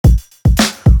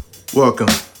Welcome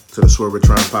to the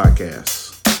Swervetron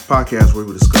podcast where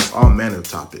we discuss all manner of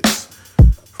topics,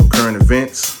 from current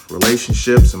events,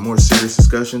 relationships, and more serious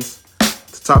discussions,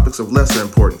 to topics of lesser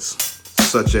importance,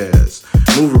 such as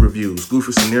movie reviews,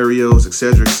 goofy scenarios,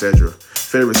 etc.,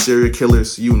 favorite serial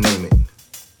killers, you name it.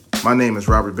 My name is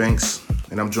Robert Banks,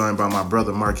 and I'm joined by my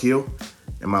brother Mark Hill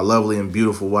and my lovely and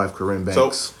beautiful wife Corinne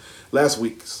Banks. So, last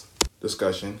week's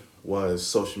discussion was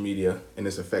social media and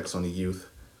its effects on the youth.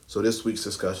 So this week's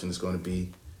discussion is going to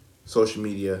be social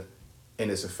media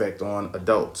and its effect on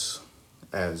adults.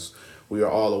 As we are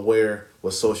all aware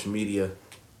what social media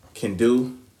can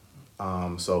do.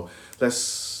 So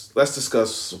let's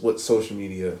discuss what social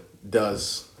media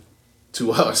does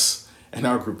to us and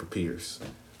our group of peers.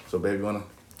 So baby, you want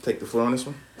to take the floor on this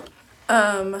one?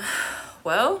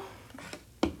 Well,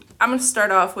 I'm going to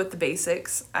start off with the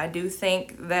basics. I do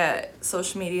think that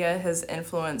social media has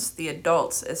influenced the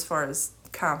adults as far as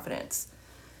confidence.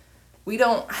 We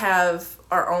don't have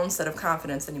our own set of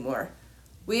confidence anymore.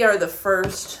 We are the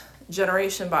first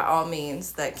generation by all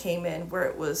means that came in where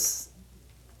it was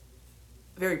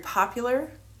very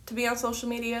popular to be on social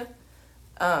media.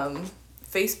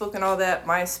 Facebook and all that,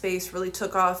 MySpace really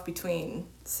took off between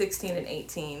 16 and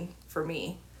 18 for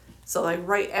me. So like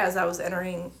right as I was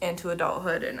entering into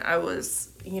adulthood and I was,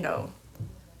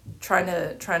 trying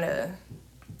to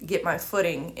get my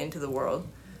footing into the world.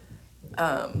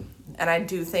 And I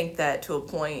do think that to a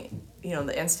point,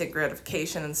 the instant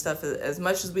gratification and stuff, as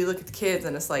much as we look at the kids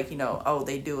and it's like, oh,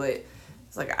 they do it.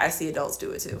 It's like, I see adults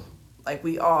do it too. Like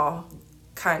we all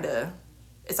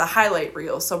it's a highlight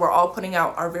reel. So we're all putting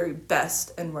out our very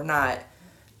best and we're not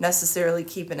necessarily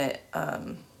keeping it,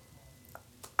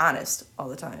 honest all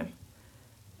the time.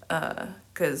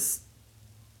 'Cause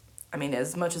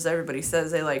as much as everybody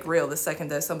says they like real, the second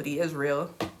that somebody is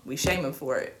real, we shame them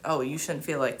for it. Oh, you shouldn't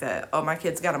feel like that. Oh, my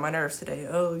kids got on my nerves today.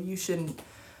 Oh, you shouldn't.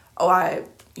 Oh,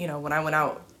 when I went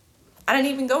out, I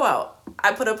didn't even go out.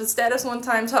 I put up a status one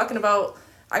time talking about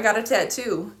I got a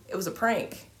tattoo. It was a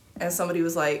prank. And somebody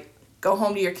was like, go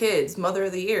home to your kids, mother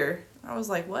of the year. I was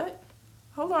like, what?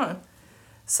 Hold on.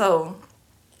 So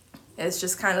it's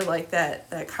just kind of like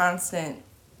that constant,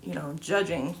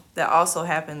 judging that also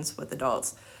happens with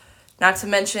adults. Not to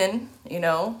mention,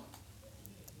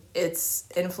 it's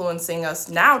influencing us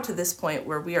now to this point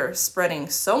where we are spreading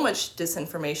so much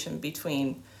disinformation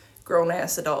between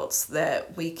grown-ass adults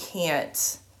that we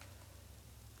can't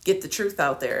get the truth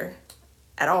out there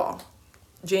at all.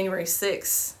 January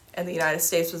 6th in the United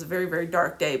States was a very, very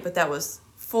dark day, but that was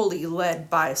fully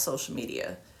led by social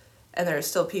media. And there are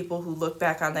still people who look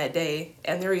back on that day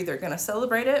and they're either going to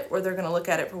celebrate it or they're going to look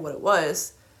at it for what it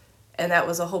was. And that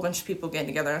was a whole bunch of people getting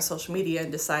together on social media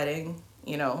and deciding,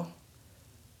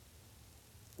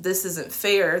 this isn't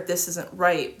fair, this isn't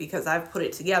right because I've put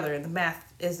it together and the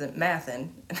math isn't mathing.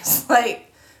 And it's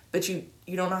like, but you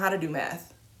don't know how to do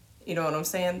math. You know what I'm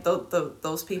saying?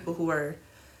 Those people who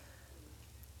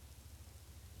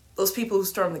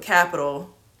stormed the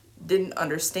Capitol didn't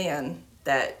understand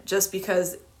that just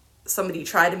because somebody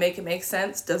tried to make it make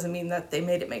sense doesn't mean that they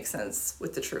made it make sense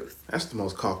with the truth. That's the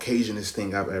most Caucasianist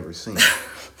thing I've ever seen.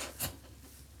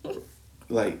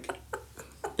 Like,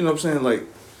 you know what I'm saying?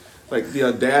 Like the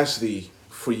audacity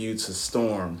for you to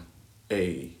storm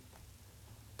the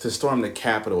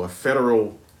Capitol, a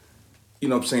federal,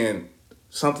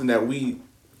 something that we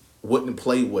wouldn't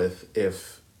play with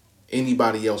if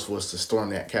anybody else was to storm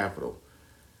that Capitol.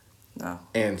 No.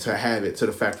 And to have it to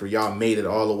the fact where y'all made it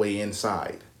all the way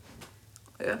inside.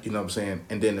 Yeah. You know what I'm saying?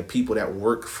 And then the people that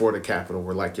work for the Capitol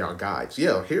were like y'all guides.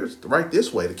 Yeah, here's right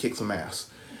this way to kick some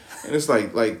ass. And it's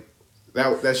like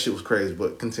that shit was crazy,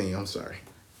 but continue, I'm sorry.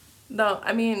 No,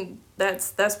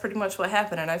 that's pretty much what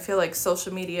happened. And I feel like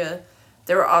social media,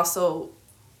 there were also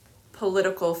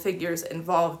political figures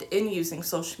involved in using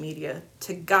social media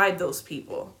to guide those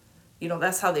people.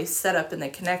 That's how they set up and they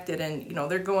connected and,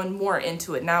 they're going more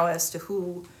into it now as to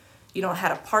who,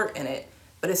 had a part in it.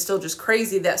 But it's still just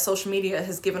crazy that social media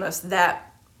has given us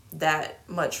that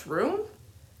much room.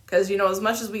 Because, as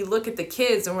much as we look at the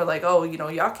kids and we're like, oh,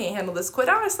 y'all can't handle this. Quite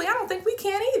honestly, I don't think we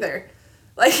can either.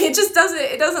 Like, it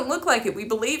doesn't look like it. We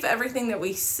believe everything that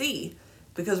we see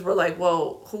because we're like,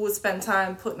 well, who would spend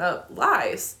time putting up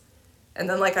lies? And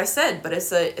then, like I said, but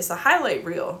it's a highlight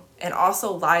reel. And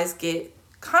also lies get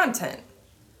content.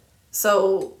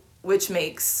 So, which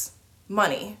makes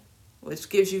money, which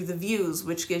gives you the views,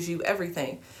 which gives you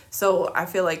everything. So I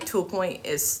feel like to a point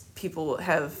is people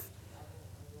have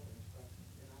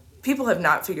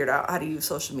not figured out how to use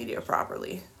social media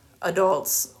properly.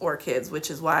 Adults or kids,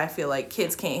 which is why I feel like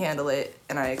kids can't handle it.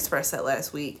 And I expressed that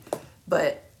last week,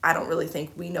 but I don't really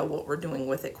think we know what we're doing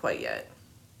with it quite yet.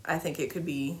 I think it could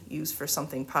be used for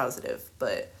something positive.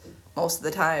 But most of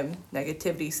the time,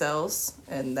 negativity sells,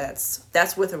 and that's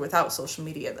with or without social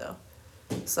media, though.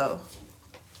 So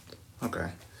Okay.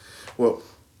 Well,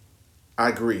 I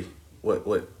agree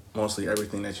with mostly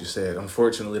everything that you said.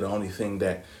 Unfortunately, the only thing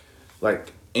that,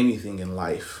 like anything in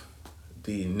life,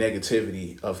 the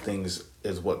negativity of things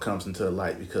is what comes into the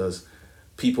light because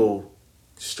people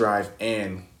strive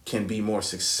and can be more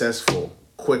successful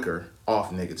quicker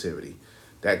off negativity.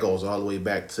 That goes all the way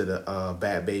back to the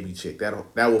bad baby chick. That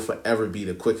will forever be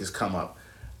the quickest come up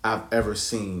I've ever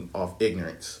seen of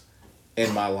ignorance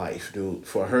in my life, dude.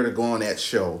 For her to go on that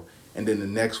show and then the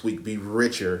next week be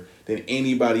richer than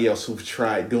anybody else who's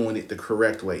tried doing it the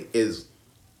correct way is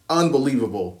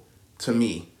unbelievable to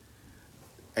me.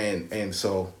 And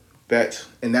so that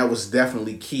was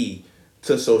definitely key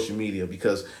to social media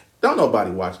because don't nobody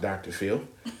watch Dr. Phil.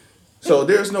 So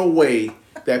there's no way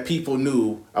that people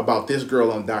knew about this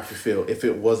girl on Dr. Phil if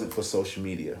it wasn't for social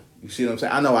media. You see what I'm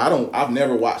saying? I've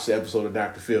never watched the episode of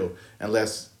Dr. Phil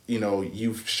unless,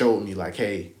 you've showed me like,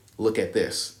 hey, look at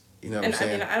this. You know what I'm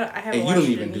saying? I haven't and you watched don't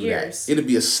it even in do years. that. It'll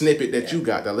be a snippet that you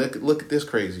got. Now look at this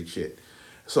crazy shit.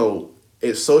 So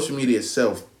it's social media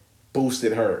itself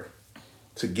boosted her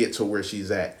to get to where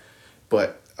she's at.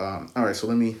 But all right, so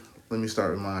let me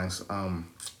start with mine.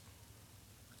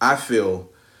 I feel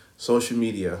social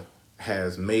media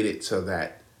has made it so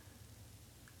that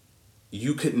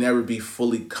you could never be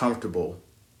fully comfortable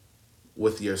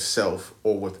with yourself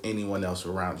or with anyone else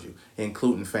around you,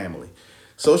 including family.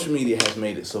 Social media has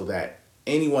made it so that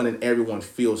anyone and everyone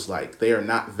feels like they are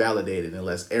not validated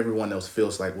unless everyone else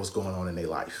feels like what's going on in their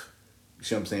life. You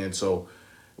see what I'm saying? So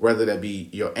whether that be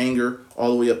your anger all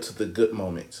the way up to the good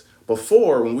moments.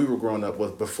 Before, when we were growing up,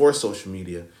 before social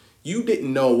media, you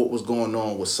didn't know what was going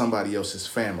on with somebody else's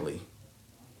family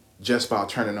just by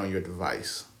turning on your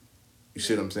device. You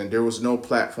see what I'm saying? There was no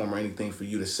platform or anything for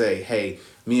you to say, hey,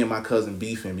 me and my cousin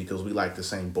beefing because we like the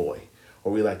same boy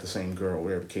or we like the same girl,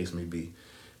 whatever the case may be.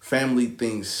 Family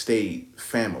things stayed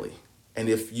family. And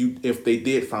if they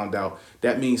did find out,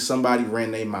 that means somebody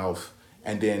ran their mouth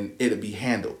and then it'd be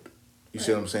handled. You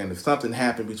see what I'm saying? If something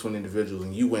happened between individuals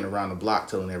and you went around the block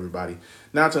telling everybody,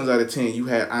 9 times out of 10, you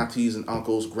had aunties and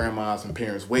uncles, grandmas and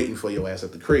parents waiting for your ass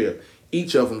at the crib.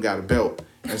 Each of them got a belt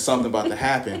and something about to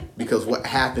happen because what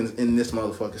happens in this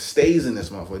motherfucker stays in this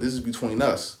motherfucker. This is between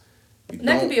us.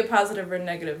 That could be a positive or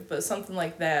negative, but something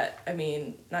like that, I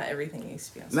mean, not everything needs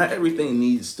to be on social Not everything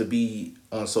needs to be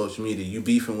on social media. You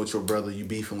beefing with your brother, you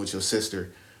beefing with your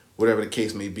sister, whatever the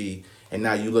case may be, and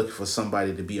now you looking for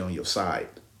somebody to be on your side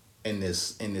in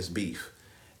this beef.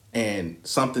 And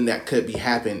something that could be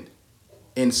happened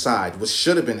inside, which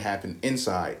should have been happened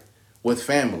inside with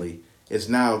family, is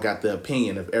now got the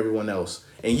opinion of everyone else.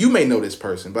 And you may know this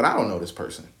person, but I don't know this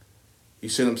person. You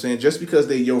see what I'm saying? Just because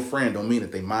they your friend don't mean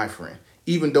that they my friend,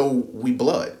 even though we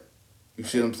blood. You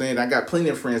see what I'm saying? I got plenty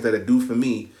of friends that are do for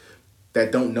me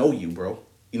that don't know you, bro.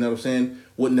 You know what I'm saying?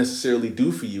 Wouldn't necessarily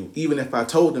do for you. Even if I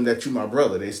told them that you my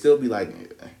brother, they still be like,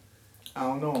 I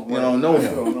don't know him. you don't know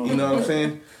him. You know what I'm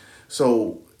saying?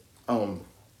 So,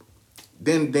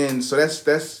 then so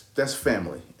that's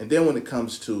family. And then when it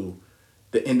comes to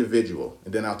the individual,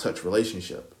 and then I'll touch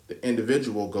relationship. The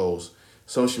individual goes,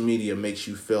 social media makes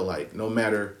you feel like no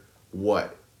matter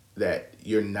what, that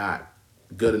you're not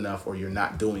good enough or you're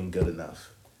not doing good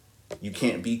enough. You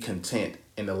can't be content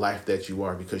in the life that you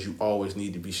are because you always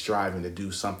need to be striving to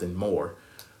do something more.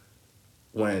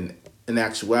 When in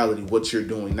actuality, what you're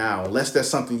doing now, unless that's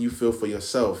something you feel for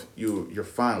yourself, you're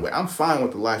fine with. I'm fine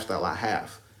with the lifestyle I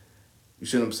have. You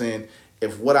see what I'm saying?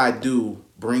 If what I do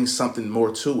brings something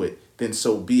more to it, then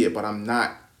so be it. But I'm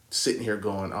not sitting here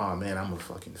going, oh man, I'm a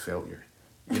fucking failure.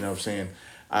 You know what I'm saying?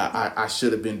 I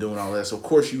should have been doing all that. So of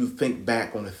course you think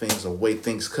back on the things, the way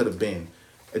things could have been.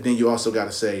 And then you also got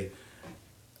to say,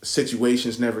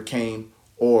 situations never came,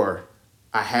 or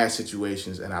I had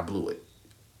situations and I blew it.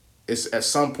 It's at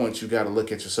some point you got to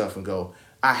look at yourself and go,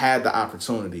 I had the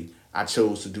opportunity. I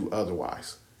chose to do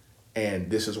otherwise. And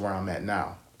this is where I'm at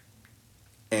now.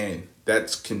 And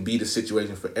that can be the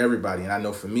situation for everybody. And I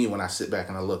know for me, when I sit back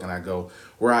and I look and I go,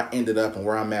 where I ended up and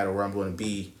where I'm at or where I'm going to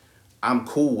be, I'm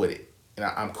cool with it. And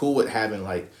I'm cool with having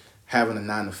a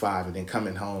 9 to 5 and then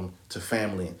coming home to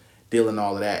family and dealing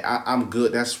all of that. I'm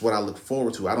good. That's what I look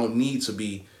forward to. I don't need to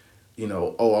be,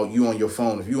 oh, you on your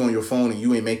phone. If you on your phone and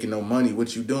you ain't making no money,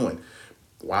 what you doing?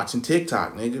 Watching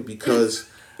TikTok, nigga, because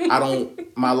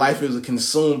my life is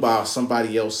consumed by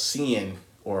somebody else seeing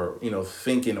or,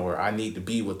 thinking, or I need to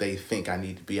be what they think I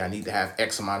need to be. I need to have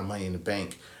X amount of money in the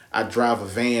bank. I drive a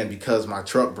van because my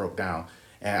truck broke down.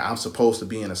 and I'm supposed to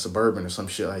be in a Suburban or some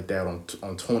shit like that on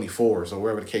 24s or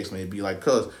wherever the case may be. Like,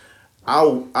 cause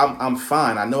I'm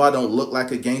fine. I know I don't look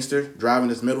like a gangster driving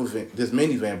this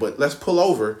minivan, but let's pull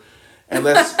over and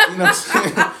let's you know what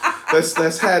I'm saying?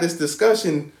 let's have this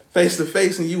discussion face to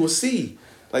face, and you will see.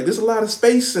 Like, there's a lot of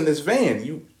space in this van.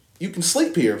 You can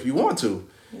sleep here if you want to.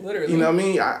 Literally. You know what I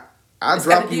mean? I It's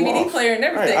drop got a you DVD off. player and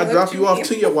everything. Right, I What drop you you off mean?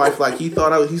 to your wife like he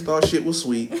thought shit was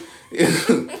sweet.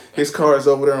 His car is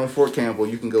over there on Fort Campbell.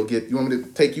 You can go get. You want me to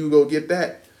take you go get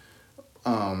that?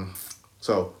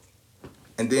 So,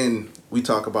 and then we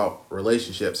talk about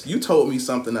relationships. You told me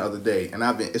something the other day, and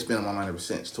it's been on my mind ever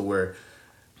since, to where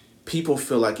people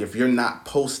feel like if you're not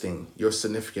posting your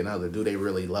significant other, do they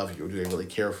really love you or do they really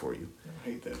care for you? I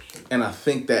hate that shit. And I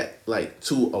think that, like,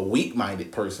 to a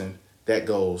weak-minded person, that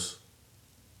goes,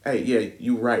 hey, yeah,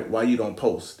 you right. Why you don't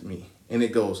post me? And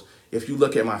it goes, if you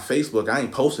look at my Facebook, I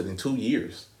ain't posted in 2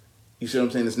 years. You see what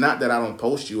I'm saying? It's not that I don't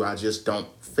post you. I just don't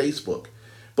Facebook.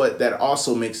 But that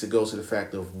also makes it go to the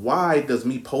fact of, why does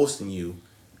me posting you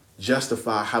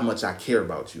justify how much I care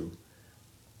about you?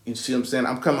 You see what I'm saying?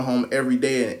 I'm coming home every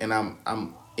day and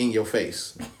I'm in your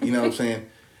face. You know what I'm saying?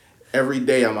 Every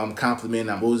day I'm complimenting,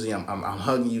 I'm oozing, I'm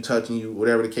hugging you, touching you,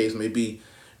 whatever the case may be.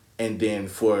 And then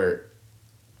for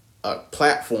a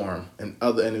platform and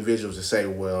other individuals to say,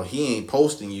 well, he ain't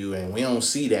posting you and we don't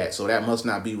see that, so that must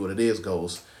not be what it is,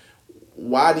 goes,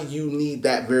 why do you need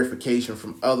that verification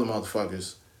from other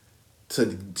motherfuckers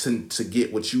to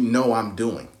get what you know I'm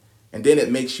doing? And then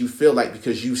it makes you feel like,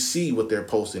 because you see what they're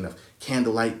posting of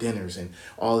candlelight dinners and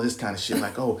all this kind of shit,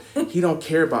 like, oh, he don't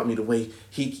care about me the way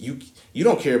you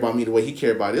don't care about me the way he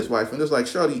cared about his wife. And it's like,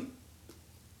 shawty,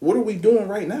 what are we doing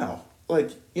right now?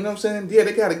 Like, you know what I'm saying? Yeah,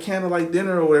 they got a candlelight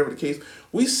dinner or whatever the case.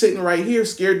 We sitting right here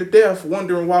scared to death,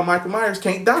 wondering why Michael Myers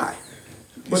can't die.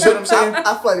 You see what I'm saying?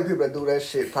 I feel like the people that do that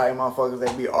shit probably motherfuckers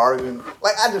that be arguing.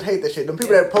 Like, I just hate that shit. Them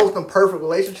people that post them perfect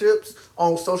relationships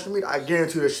on social media, I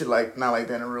guarantee you that shit like not like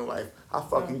that in real life. I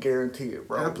fucking guarantee it,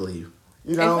 bro. I believe.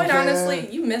 You know And what quite I'm saying?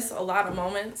 honestly, you miss a lot of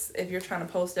moments if you're trying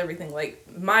to post everything. Like,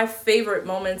 my favorite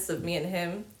moments of me and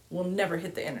him will never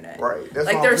hit the internet. Right. That's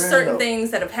Like, what I'm there's saying, certain though.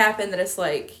 things that have happened that it's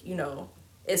like, you know,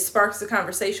 it sparks a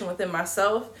conversation within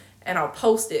myself and I'll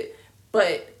post it.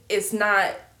 But it's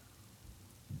not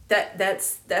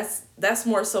that's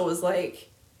more so is like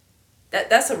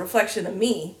that's a reflection of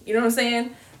me. You know what I'm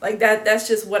saying? Like that's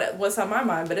just what's on my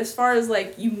mind. But as far as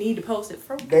like you need to post it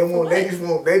for They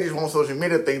just want social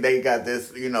media to think they got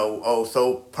this, you know,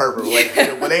 so perfect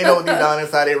relationship. But they know deep down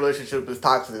inside their relationship is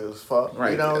toxic as fuck.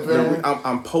 Right. You know what I'm saying?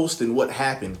 I'm posting what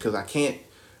happened because I can't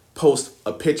post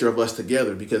a picture of us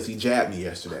together because he jabbed me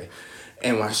yesterday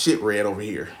and my shit red over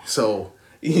here. So,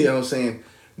 you know what I'm saying?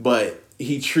 But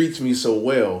he treats me so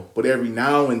well, but every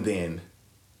now and then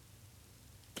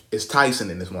it's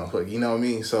Tyson in this motherfucker, you know what I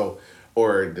mean? So,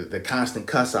 or the constant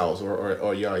cuss outs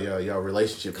or y'all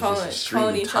relationship is just calling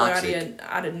extremely each toxic. other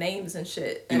out of names and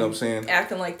shit. You know what I'm and saying?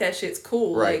 Acting like that shit's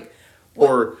cool. Right. Like,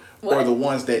 Or what? the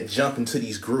ones that jump into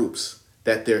these groups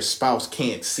that their spouse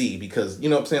can't see because, you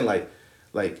know what I'm saying?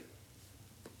 Like,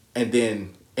 and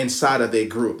then inside of their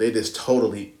group, they just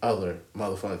totally other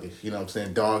motherfuckers. You know what I'm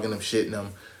saying? Dogging them, shitting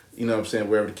them. You know what I'm saying?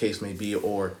 Wherever the case may be.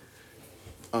 Or,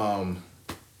 I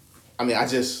mean,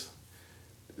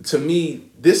 to me,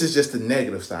 this is just the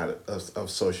negative side of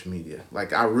social media.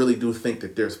 Like, I really do think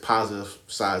that there's positive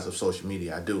sides of social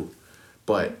media. I do.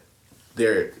 But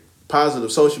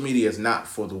social media is not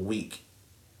for the weak,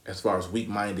 as far as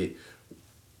weak-minded,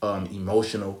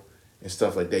 emotional, and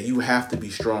stuff like that. You have to be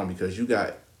strong because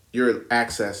you're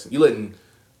letting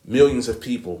millions of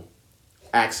people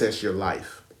access your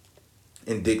life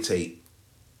and dictate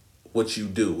what you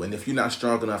do. And if you're not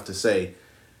strong enough to say,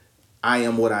 I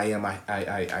am what I am, I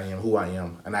am who I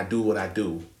am, and I do what I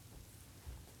do,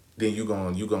 then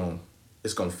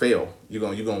it's gonna fail. You're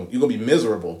gonna be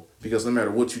miserable because no matter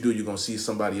what you do, you're gonna see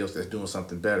somebody else that's doing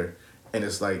something better. And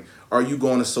it's like, are you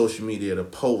going to social media to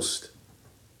post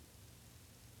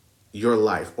your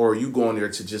life, or are you going there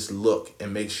to just look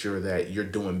and make sure that you're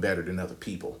doing better than other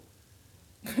people?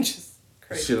 Just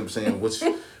crazy. See what I'm saying?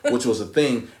 Which was a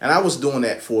thing, and I was doing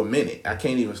that for a minute. I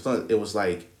can't even stunt. It was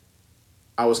like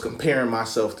I was comparing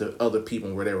myself to other people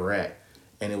and where they were at,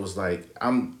 and it was like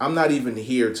I'm not even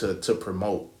here to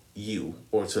promote you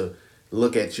or to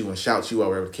look at you and shout you out,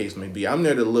 whatever the case may be. I'm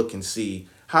there to look and see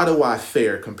how do I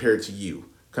fare compared to you,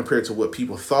 compared to what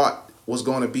people thought was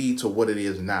going to be to what it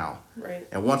is now. Right.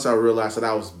 And once I realized that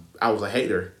I was a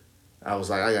hater, I was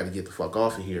like, I got to get the fuck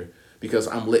off of here because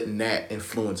I'm letting that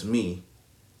influence me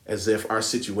as if our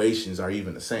situations are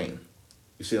even the same.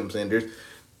 You see what I'm saying?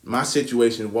 My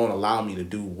situation won't allow me to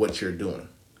do what you're doing.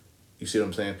 You see what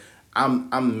I'm saying?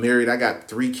 I'm married. I got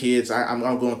 3 kids. I'm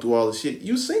going through all this shit.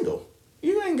 You single.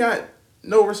 You ain't got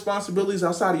no responsibilities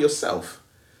outside of yourself.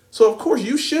 So of course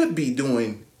you should be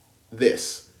doing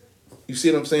this. You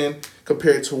see what I'm saying?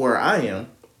 Compared to where I am,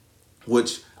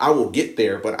 which I will get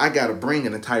there, but I got to bring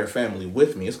an entire family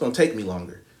with me. It's going to take me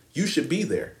longer. You should be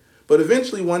there. But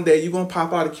eventually one day you're going to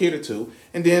pop out a kid or 2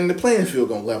 and then the playing field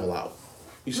going to level out.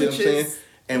 You see what I'm saying?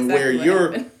 And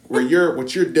exactly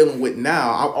what you're dealing with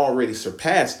now, I've already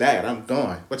surpassed that. I'm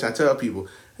gone. Which I tell people,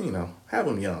 have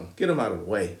them young. Get them out of the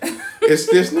way.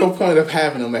 There's no point of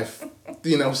having them at,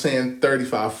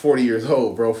 35, 40 years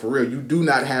old, bro. For real. You do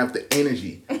not have the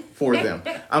energy for them.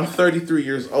 I'm 33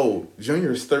 years old.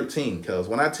 Junior is 13. Because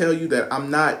when I tell you that I'm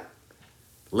not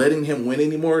letting him win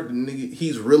anymore,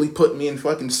 he's really putting me in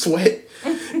fucking sweat.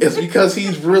 It's because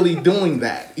he's really doing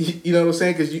that. You know what I'm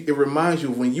saying? Because it reminds you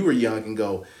of when you were young and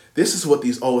go, this is what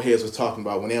these old heads were talking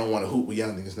about when they don't want to hoop with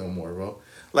young niggas no more, bro.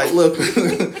 Like, look,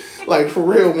 like, for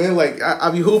real, man. Like, I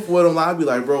be hooping with him. I be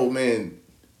like, bro, man,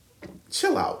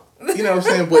 chill out. You know what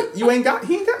I'm saying? But he ain't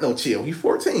got no chill. He's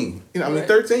 14.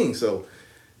 13. So,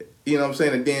 you know what I'm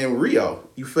saying? And then Rio,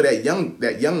 you feel that young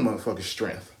motherfucker's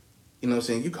strength. You know what I'm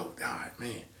saying? You go, God,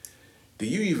 man, do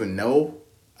you even know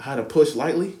how to push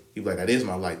lightly? You be like, that is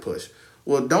my light push.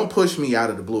 Well, don't push me out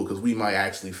of the blue because we might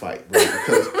actually fight, bro.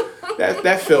 Because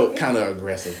that felt kind of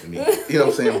aggressive to me. You know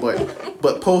what I'm saying?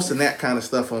 But posting that kind of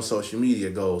stuff on social media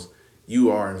goes,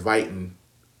 you are inviting.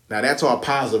 Now, that's all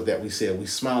positive that we said. We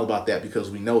smile about that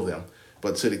because we know them.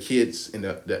 But to the kids and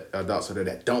the adults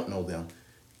that don't know them,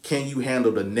 can you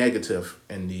handle the negative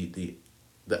and the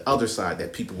other side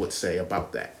that people would say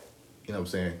about that? You know what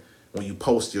I'm saying? When you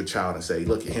post your child and say,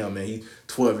 look at him, man, he's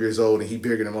 12 years old and he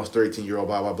bigger than most 13-year-old,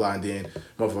 blah, blah, blah. And then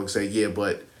motherfuckers say, yeah,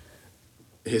 but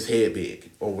his head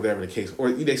big or whatever the case. Or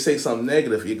they say something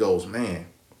negative, it goes, man.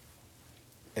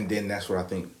 And then that's what I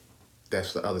think,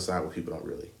 that's the other side what people don't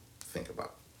really think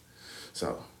about.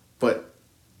 So, but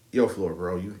your floor,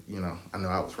 bro, you know, I know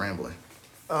I was rambling.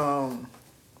 I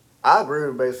agree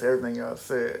with basically everything y'all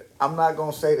said. I'm not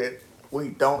going to say that we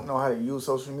don't know how to use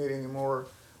social media anymore.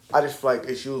 I just feel like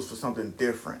it's used for something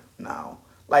different now.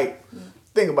 Like,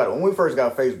 think about it. When we first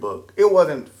got Facebook, it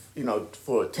wasn't,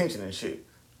 for attention and shit.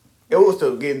 It was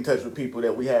to get in touch with people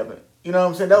that we haven't. You know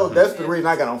what I'm saying? That's the reason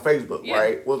I got on Facebook,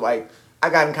 right? Was like, I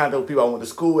got in contact with people I went to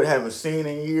school with, haven't seen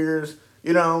in years.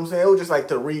 You know what I'm saying? It was just like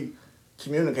to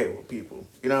communicate with people.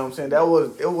 You know what I'm saying? That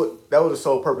was the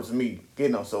sole purpose of me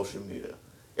getting on social media.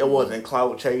 It wasn't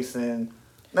clout chasing.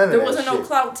 There wasn't no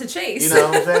clout to chase. You know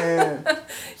what I'm saying?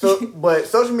 But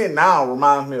social media now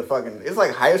reminds me of it's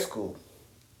like high school.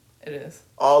 It is.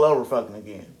 All over fucking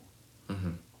again.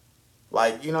 Mm-hmm.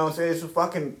 Like, you know what I'm saying? It's a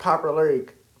fucking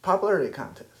popularity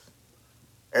contest.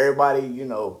 Everybody,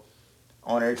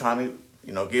 on there trying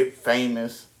to, get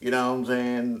famous. You know what I'm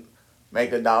saying?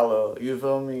 Make $1. You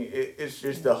feel me? It's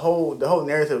just the whole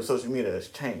narrative of social media has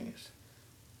changed.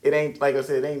 It ain't, like I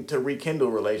said, it ain't to rekindle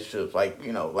relationships like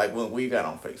when we got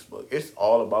on Facebook. It's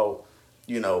all about,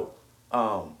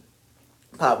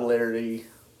 popularity,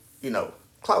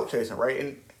 clout chasing, right?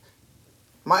 And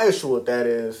my issue with that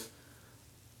is,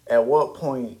 at what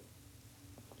point,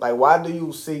 like, why do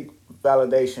you seek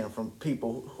validation from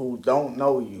people who don't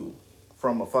know you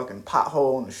from a fucking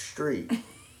pothole on the street?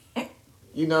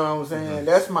 You know what I'm saying? Mm-hmm.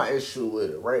 That's my issue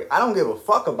with it, right? I don't give a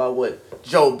fuck about what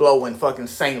Joe Blow in fucking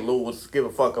St. Louis give a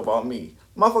fuck about me.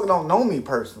 Motherfucker don't know me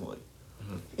personally.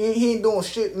 Mm-hmm. He ain't doing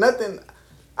shit. Nothing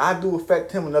I do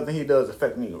affect him and nothing he does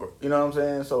affect me. You know what I'm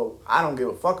saying? So I don't give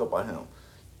a fuck about him.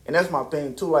 And that's my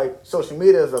thing too. Like, social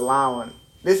media is allowing,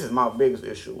 this is my biggest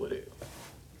issue with it.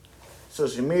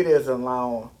 Social media is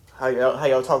allowing, how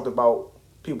y'all talked about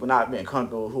people not being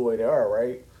comfortable with who they are,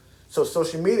 right? So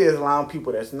social media is allowing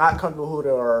people that's not comfortable who they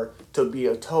are to be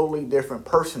a totally different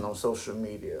person on social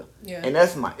media. Yeah. And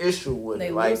that's my issue with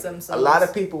it. Like, a lot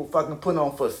of people fucking put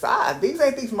on facade. These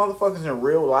ain't these motherfuckers in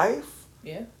real life.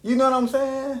 Yeah. You know what I'm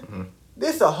saying? Mm-hmm.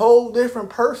 This a whole different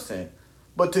person.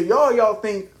 But to y'all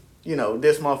think,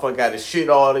 this motherfucker got his shit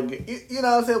all together. You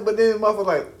know what I'm saying? But then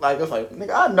motherfucker it's like,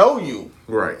 nigga, I know you.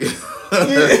 Right. You know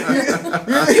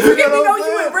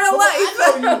you in real life.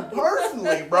 I know you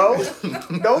personally, bro.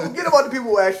 Don't forget about the people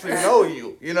who actually know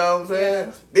you. You know what I'm saying?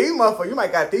 Yeah. These motherfuckers, you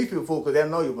might got these people fooled because they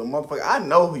don't know you, but motherfucker, I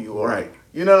know who you are. Right.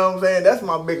 You know what I'm saying? That's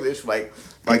my biggest issue.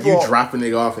 Like you drop a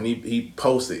nigga off and he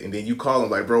posts it and then you call him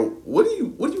like, bro, what are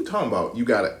you talking about? You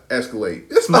gotta escalate.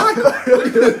 It's my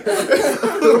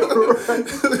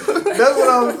That's what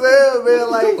I'm saying, man.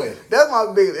 Like, that's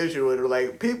my biggest issue with it.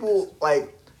 Like, people,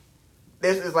 like,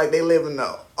 this is like they living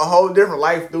a whole different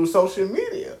life through social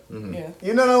media. Mm-hmm. Yeah.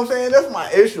 You know what I'm saying? That's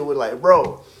my issue with, like,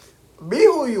 bro, be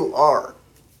who you are.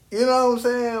 You know what I'm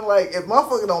saying? Like, if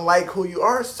motherfucker don't like who you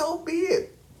are, so be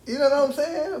it. You know what I'm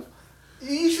saying?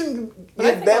 You shouldn't But I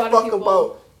get think a that lot of fuck people-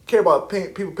 about care about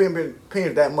people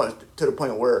opinions that much to the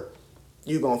point where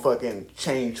you gonna fucking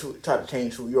try to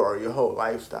change who you are, your whole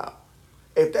lifestyle.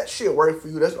 If that shit works for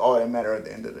you, that's all that matters at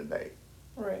the end of the day.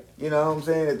 Right. You know what I'm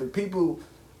saying? If the people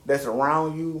that's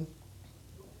around you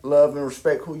love and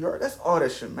respect who you are, that's all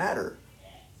that should matter.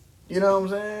 You know what I'm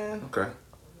saying? Okay.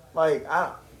 Like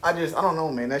I don't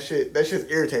know, man. That shit's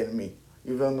irritating me.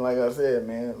 You feel me? Like I said,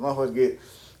 man, motherfuckers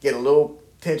get a little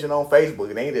attention on Facebook.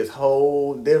 It ain't this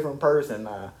whole different person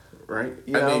now. Right.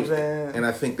 You know what I'm saying? And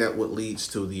I think that what leads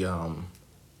to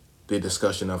the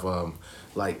discussion of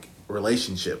like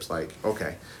relationships. Like,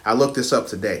 okay, I looked this up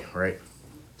today, right?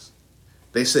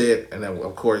 They said, and then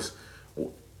of course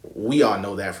we all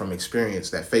know that from experience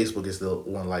that Facebook is the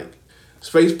one. Like,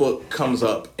 Facebook comes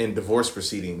up in divorce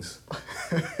proceedings.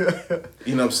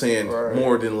 You know what I'm saying? Right.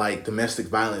 More than like domestic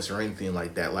violence or anything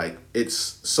like that. Like, it's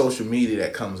social media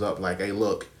that comes up. Like, hey,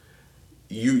 look,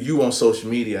 you on social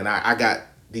media, and I got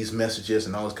these messages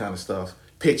and all this kind of stuff,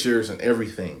 pictures and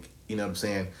everything. You know what I'm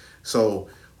saying? So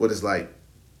what is like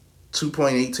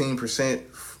 2.18%,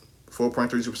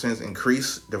 4.32%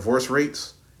 increase divorce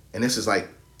rates, and this is like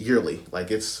yearly.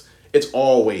 Like, it's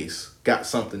always got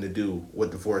something to do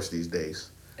with divorce these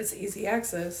days. It's easy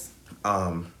access.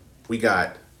 We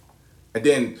got, and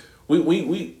then we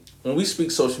when we speak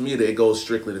social media, it goes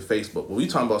strictly to Facebook. When we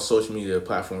talk about social media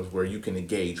platforms where you can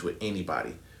engage with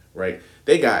anybody, right?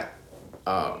 They got,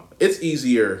 it's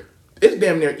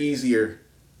damn near easier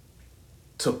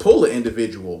to pull an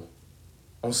individual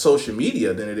on social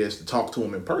media than it is to talk to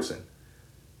them in person.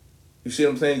 You see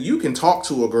what I'm saying? You can talk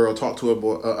to a girl, talk to a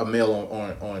boy, a male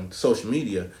on social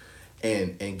media,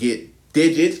 and get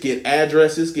digits, get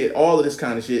addresses, get all of this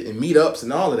kind of shit, and meetups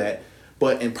and all of that.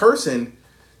 But in person,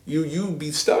 you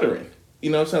be stuttering. You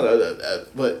know what I'm saying?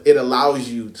 But it allows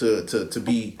you to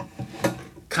be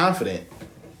confident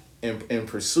and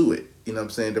pursue it. You know what I'm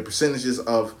saying? The percentages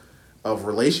of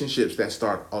relationships that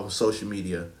start on social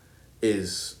media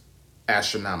is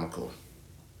astronomical,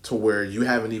 to where you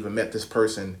haven't even met this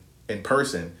person in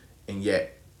person, and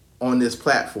yet on this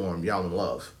platform y'all in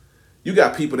love. You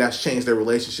got people that's changed their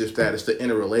relationship status to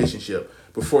in a relationship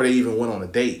before they even went on a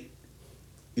date.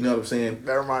 You know what I'm saying?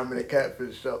 That reminds me of the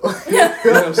Catfish show.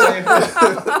 You know what I'm saying?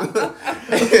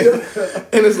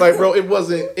 And it's like, bro, it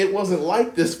wasn't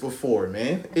like this before,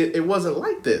 man. It wasn't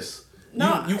like this.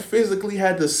 No. You physically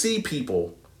had to see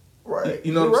people. Right.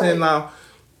 You know what I'm saying? Now,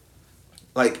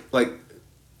 like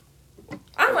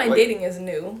Online like- dating is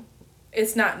new.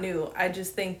 It's not new. I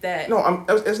just think that no,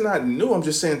 it's not new. I'm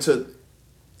just saying to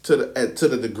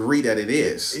the degree that it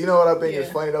is. You know what I think is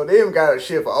Yeah. funny though? They even got a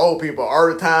shit for old people,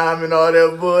 overtime and all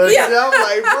that bullshit. Yeah. I'm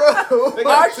like, bro.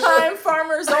 part-time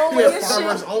farmers only and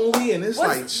Farmers shit. only, and it's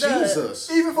What's like the- Jesus.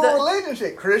 Even for The-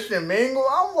 relationship, Christian Mingle.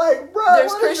 I'm like, bro.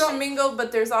 There's what is Christian y'all- Mingle,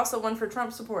 but there's also one for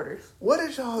Trump supporters. What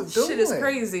is y'all doing? Shit is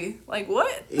crazy. Like,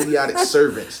 what? Idiotic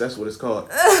servants. That's what it's called.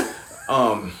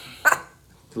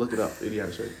 Look it up.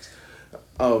 Idiotic servants.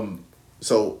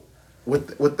 So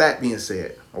with that being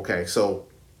said, okay, so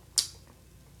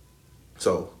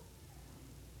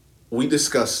we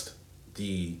discussed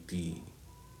the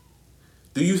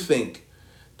do you think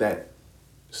that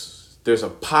there's a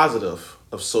positive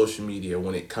of social media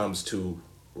when it comes to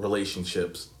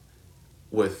relationships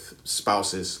with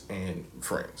spouses and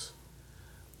friends?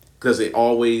 Does it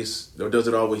always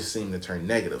seem to turn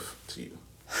negative to you?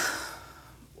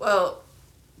 Well,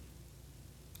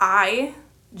 I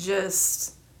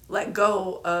just let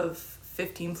go of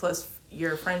 15 plus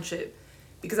year friendship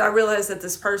because I realized that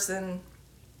this person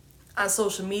on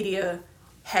social media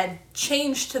had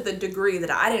changed to the degree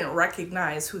that I didn't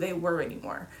recognize who they were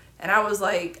anymore. And I was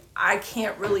like, I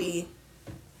can't really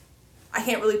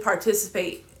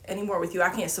participate anymore with you. I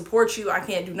can't support you. I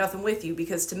can't do nothing with you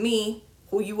because to me,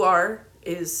 who you are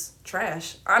is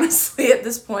trash, honestly, at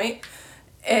this point.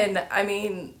 And I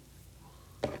mean,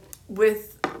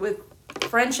 with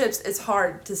friendships, it's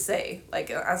hard to say,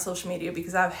 like, on social media,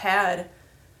 because I've had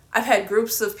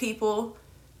groups of people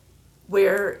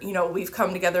where, you know, we've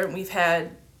come together and we've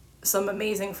had some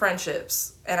amazing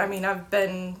friendships. And I mean, I've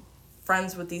been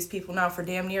friends with these people now for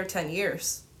damn near 10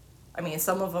 years. I mean,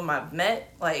 some of them I've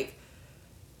met, like,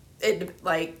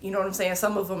 you know what I'm saying?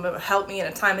 Some of them have helped me in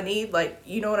a time of need, like,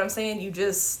 you know what I'm saying?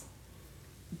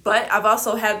 But I've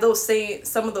also had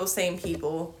some of those same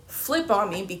people flip on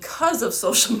me because of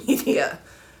social media.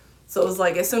 So it was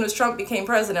like, as soon as Trump became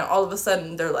president, all of a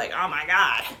sudden they're like, oh my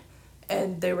God.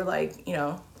 And they were like, you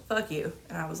know, fuck you.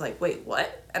 And I was like, wait,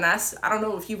 what? And I don't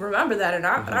know if you remember that or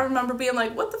not, but I remember being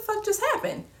like, what the fuck just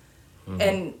happened?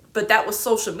 But that was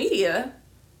social media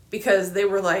because they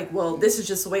were like, well, this is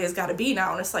just the way it's got to be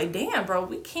now. And it's like, damn, bro,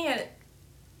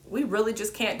 we really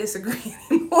just can't disagree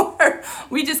anymore.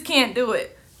 We just can't do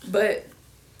it. But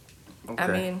Okay. I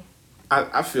mean,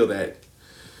 I feel that.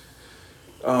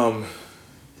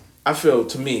 I feel,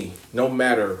 to me, no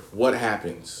matter what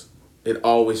happens, it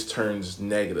always turns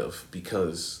negative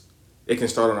because it can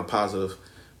start on a positive,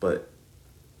 but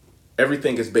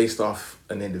everything is based off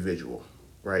an individual,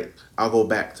 right? I'll go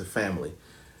back to family.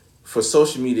 For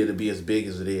social media to be as big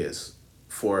as it is,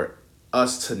 for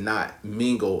us to not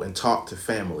mingle and talk to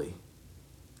family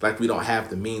like we don't have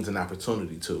the means and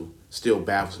opportunity to, still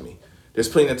baffles me. There's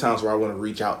plenty of times where I want to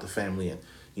reach out to family and,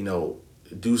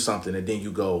 do something, and then you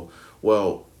go,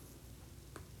 well,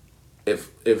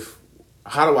 if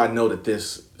how do I know that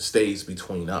this stays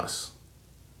between us?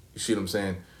 You see what I'm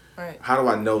saying? right. How do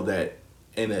I know that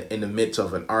in the midst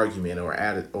of an argument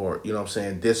or you know what I'm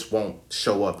saying, this won't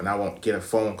show up and I won't get a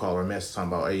phone call or a message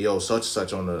talking about, hey yo, such and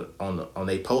such on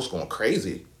a post going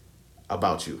crazy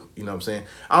about you. You know what I'm saying?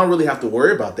 I don't really have to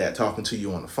worry about that talking to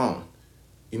you on the phone.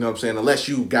 You know what I'm saying? Unless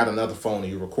you got another phone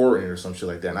and you're recording it or some shit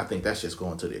like that. And I think that's just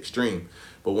going to the extreme.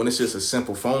 But when it's just a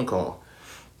simple phone call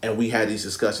and we had these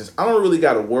discussions, I don't really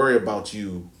got to worry about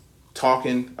you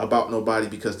talking about nobody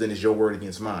because then it's your word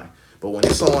against mine. But when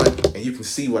it's on and you can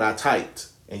see what I typed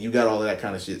and you got all of that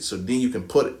kind of shit, so then you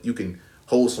can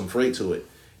hold some freight to it.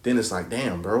 Then it's like,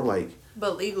 damn, bro, like.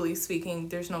 But legally speaking,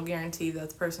 there's no guarantee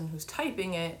that the person who's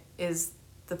typing it is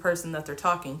the person that they're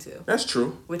talking to. That's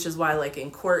true. Which is why, like,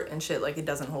 in court and shit, like, it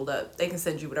doesn't hold up. They can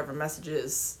send you whatever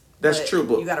messages. That's true,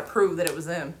 but you got to prove that it was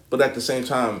them. But at the same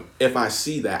time, if I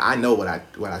see that, I know what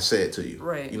I said to you.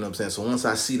 Right. You know what I'm saying? So once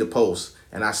I see the post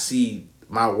and I see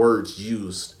my words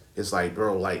used, it's like,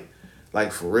 bro,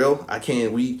 like for real,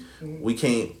 we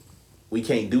can't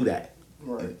do that.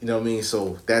 Right. You know what I mean?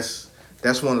 So that's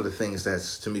one of the things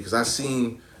that's to me, because I've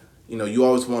seen, you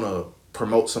always want to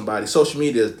promote somebody. Social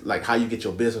media is like how you get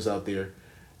your business out there.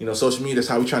 Social media is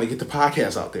how we trying to get the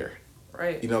podcast out there.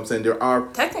 Right. You know what I'm saying? There are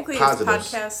Technically, positives.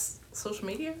 is podcast social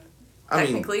media?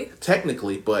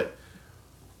 Technically, but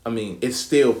I mean, it's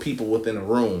still people within a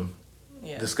room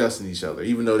discussing each other.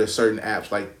 Even though there's certain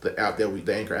apps like the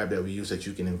Anchor app that we use that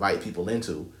you can invite people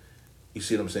into. You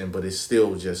see what I'm saying? But it's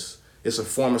still it's a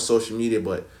form of social media,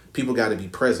 but people got to be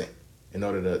present in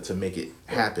order to make it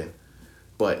happen.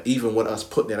 But even with us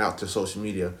putting it out to social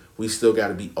media, we still got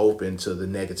to be open to the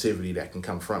negativity that can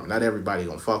come from it. Not everybody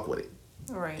gonna fuck with it.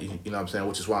 Right. You know what I'm saying?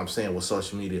 Which is why I'm saying with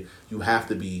social media, you have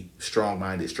to be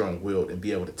strong-minded, strong-willed, and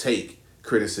be able to take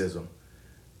criticism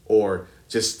or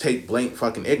just take blank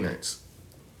fucking ignorance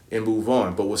and move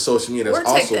on. But with social media, that's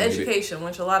or take also the education,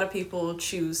 which a lot of people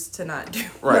choose to not do.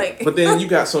 Right. Like, But then you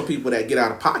got some people that get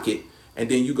out of pocket, and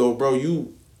then you go, bro,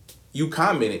 you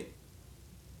commented,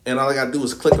 and all I got to do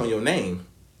is click on your name.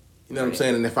 You know what I'm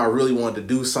saying? And if I really wanted to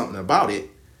do something about it,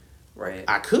 right,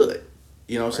 I could.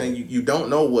 You know what I'm saying? You don't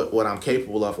know what I'm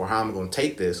capable of or how I'm going to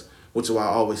take this, which is why I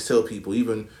always tell people,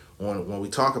 even when we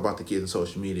talk about the kids in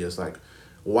social media, it's like,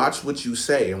 watch what you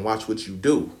say and watch what you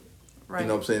do. right. You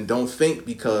know what I'm saying? Don't think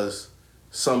because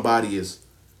somebody is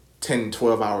 10,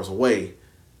 12 hours away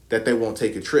that they won't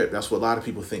take a trip. That's what a lot of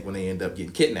people think when they end up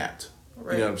getting kidnapped.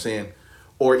 Right. You know what I'm saying?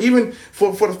 Or even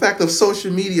for the fact of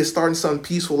social media starting something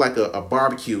peaceful like a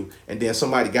barbecue and then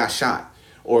somebody got shot.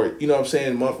 Or, you know what I'm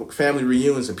saying, family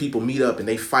reunions and people meet up and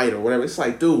they fight or whatever. It's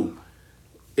like, dude,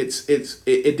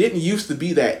 it didn't used to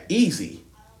be that easy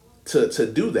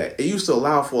to do that. It used to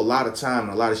allow for a lot of time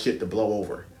and a lot of shit to blow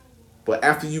over. But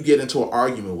after you get into an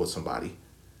argument with somebody,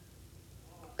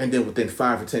 and then within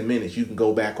 5 or 10 minutes, you can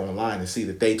go back online and see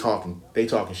that they talking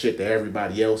shit to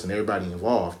everybody else and everybody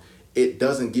involved. It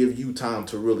doesn't give you time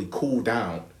to really cool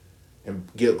down and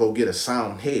go get a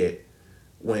sound head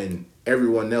when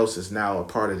everyone else is now a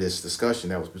part of this discussion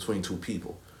that was between two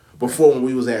people. Before, when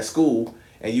we was at school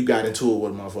and you got into it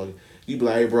with a motherfucker, you'd be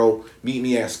like, hey bro, meet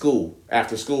me at school,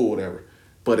 after school, whatever.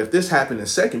 But if this happened in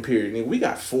second period, then we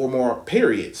got 4 more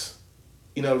periods.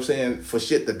 You know what I'm saying? For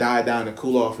shit to die down and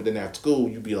cool off, and then after school,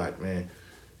 you'd be like, man,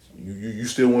 you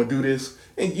still want to do this?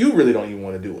 And you really don't even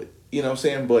want to do it. You know what I'm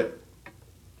saying? But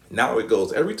now it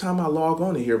goes, every time I log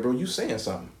on to here, bro, you saying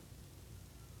something.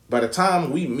 By the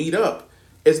time we meet up,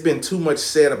 it's been too much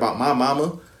said about my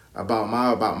mama, about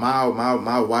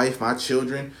my wife, my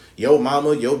children, your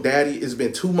mama, your daddy. It's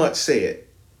been too much said.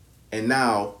 And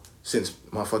now, since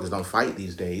motherfuckers don't fight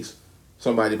these days,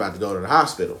 somebody about to go to the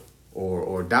hospital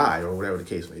or die or whatever the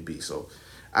case may be. So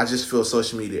I just feel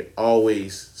social media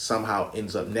always somehow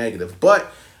ends up negative.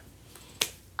 But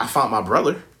I found my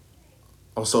brother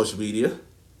on social media.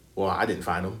 Well, I didn't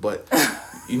find him, but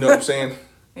you know what I'm saying?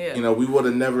 Yeah. You know, we would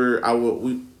have never.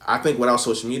 I think without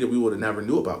social media, we would have never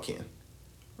knew about Ken.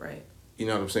 Right. You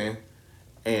know what I'm saying?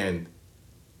 And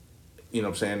you know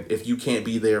what I'm saying? If you can't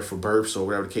be there for births or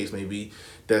whatever the case may be,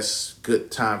 that's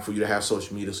good time for you to have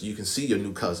social media so you can see your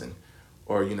new cousin.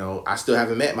 Or, you know, I still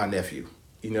haven't met my nephew.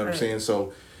 You know what I'm saying?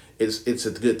 So it's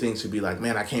a good thing to be like,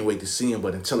 man, I can't wait to see him,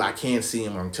 but until I can see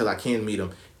him or until I can meet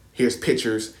him, here's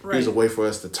pictures, here's a way for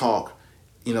us to talk.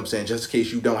 You know what I'm saying? Just in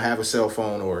case you don't have a cell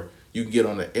phone, or you can get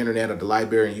on the internet or the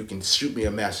library and you can shoot me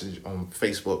a message on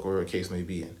Facebook or whatever the case may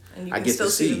be. And you can still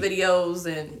see the videos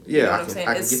and you know what I'm saying?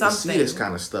 I can get to see this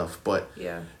kind of stuff. But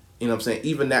yeah, you know what I'm saying?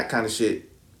 Even that kind of shit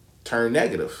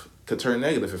could turn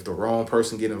negative if the wrong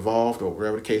person get involved or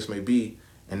whatever the case may be,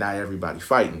 and not everybody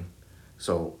fighting.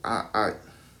 So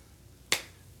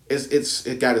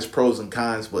it got its pros and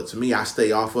cons, but to me, I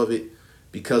stay off of it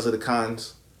because of the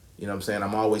cons. You know what I'm saying?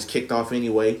 I'm always kicked off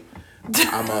anyway.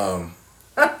 I'm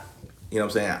you know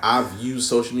what I'm saying? I've used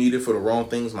social media for the wrong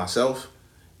things myself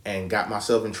and got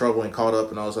myself in trouble and caught up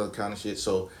and all this other kind of shit.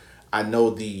 So I know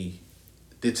the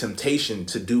temptation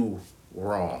to do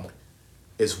wrong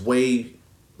is way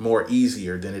more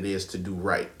easier than it is to do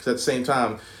right. Because at the same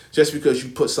time, just because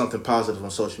you put something positive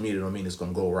on social media don't mean it's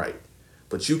gonna go right.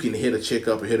 But you can hit a chick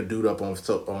up or hit a dude up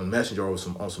on Messenger or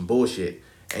on some bullshit,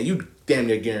 and you damn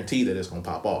near guarantee that it's gonna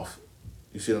pop off.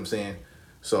 You see what I'm saying?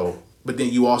 So, but then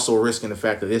you also risking the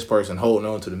fact that this person holding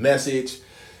on to the message.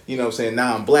 You know what I'm saying?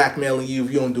 Now I'm blackmailing you.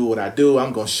 If you don't do what I do,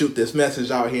 I'm gonna shoot this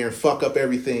message out here and fuck up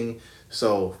everything.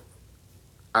 So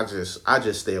I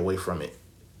just stay away from it.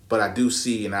 But I do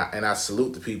see and I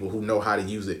salute the people who know how to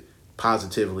use it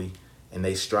positively, and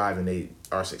they strive and they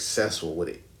are successful with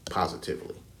it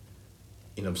positively.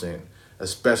 You know what I'm saying?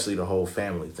 Especially the whole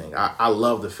family thing. I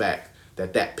love the fact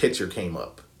that picture came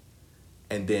up,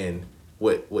 and then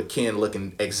with Ken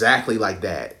looking exactly like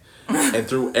that, and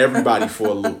threw everybody for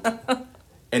a loop.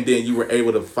 And then you were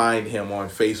able to find him on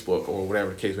Facebook or whatever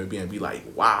the case may be, and be like,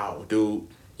 "Wow, dude,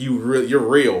 you're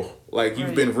real. Like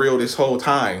you've been real this whole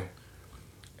time."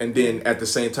 And then at the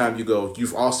same time, you go,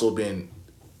 "You've also been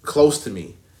close to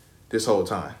me this whole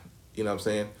time." You know what I'm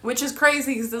saying? Which is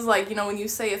crazy because it's like, you know, when you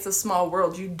say it's a small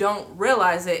world, you don't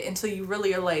realize it until you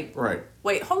really are like, right.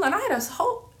 Wait, hold on, that's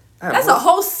a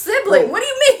whole sibling. Bro, what do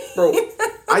you mean? Bro,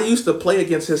 I used to play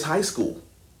against his high school.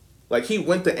 Like he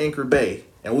went to Anchor Bay,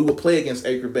 and we would play against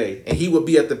Anchor Bay, and he would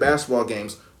be at the basketball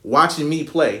games watching me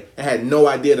play and had no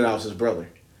idea that I was his brother.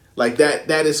 Like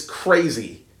that is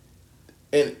crazy.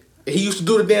 And he used to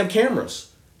do the damn cameras.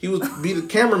 He would be the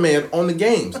cameraman on the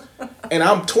games. And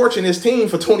I'm torching his team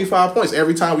for 25 points.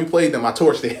 Every time we played them, I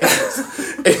torched their ass.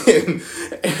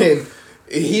 and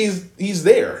he's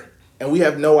there. And we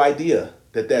have no idea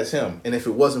that that's him. And if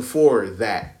it wasn't for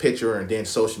that picture and then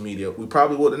social media, we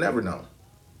probably would have never known.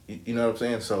 You know what I'm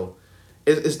saying? So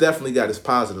it's definitely got its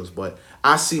positives. But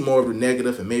I see more of the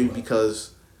negative, and maybe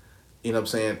because, you know what I'm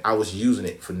saying, I was using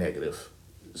it for negative.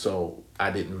 So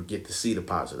I didn't get to see the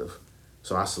positive.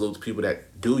 So I salute the people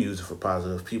that do use it for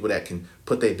positive, people that can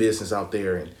put their business out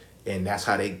there and that's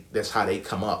how they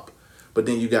come up. But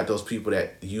then you got those people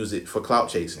that use it for clout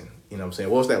chasing. You know what I'm saying?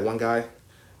 What was that one guy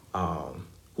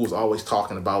who was always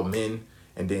talking about men,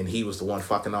 and then he was the one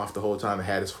fucking off the whole time and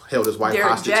held his wife Derek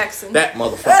hostage? Jackson. That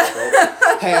motherfucker,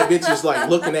 bro. Had bitches like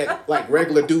looking at like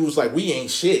regular dudes like we ain't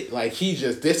shit. Like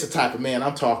this the type of man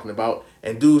I'm talking about.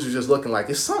 And dudes are just looking like,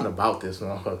 it's something about this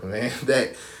motherfucker, man,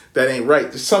 that ain't right.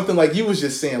 There's something like you was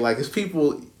just saying, like, it's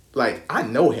people, like, I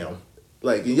know him.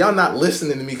 Like, and y'all not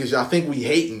listening to me because y'all think we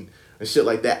hating and shit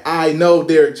like that. I know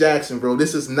Derek Jackson, bro.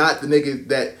 This is not the nigga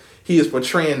that he is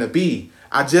portraying to be.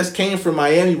 I just came from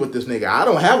Miami with this nigga. I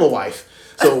don't have a wife.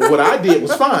 So what I did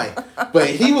was fine.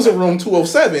 But he was in room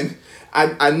 207.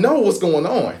 I know what's going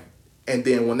on. And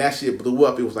then when that shit blew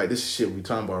up, it was like, this is shit we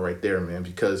talking about right there, man.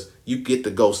 Because you get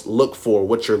to go look for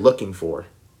what you're looking for.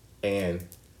 And,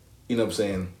 you know what I'm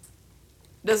saying?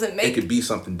 It could be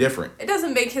something different. It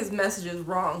doesn't make his messages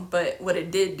wrong, but what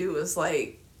it did do is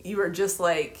like, you were just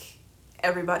like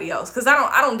everybody else. Because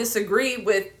I don't disagree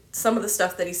with some of the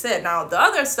stuff that he said. Now, the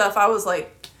other stuff, I was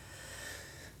like,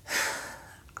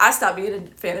 I stopped being a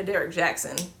fan of Derek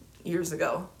Jackson years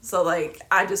ago. So, like,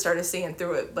 I just started seeing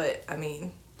through it. But, I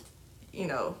mean, you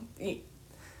know,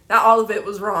 not all of it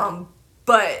was wrong.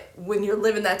 But when you're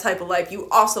living that type of life, you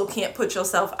also can't put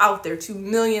yourself out there to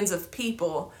millions of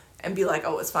people and be like,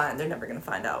 oh, it's fine. They're never going to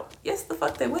find out. Yes, the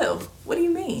fuck they will. What do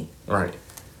you mean? Right.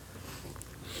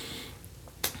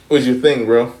 What's your thing,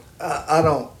 bro? I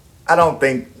don't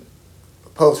think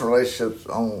post relationships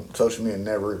on social media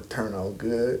never turn out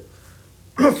good.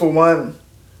 For one,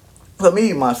 for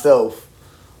me, myself,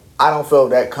 I don't feel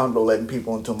that comfortable letting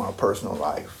people into my personal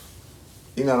life.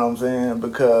 You know what I'm saying?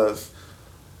 Because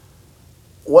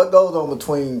what goes on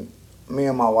between me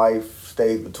and my wife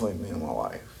stays between me and my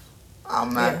wife.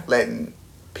 I'm not letting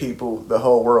people, the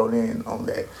whole world in on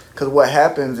that. Because what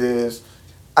happens is,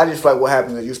 I just feel like what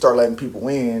happens is you start letting people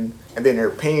in, and then their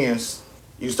opinions,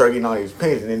 you start getting all these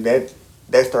opinions, and then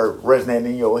that start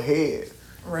resonating in your head.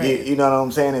 Right. You know what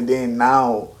I'm saying? And then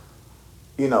now,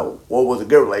 you know, what was a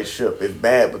good relationship is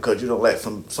bad because you don't let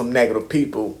some negative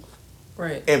people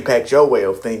Right. impact your way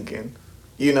of thinking.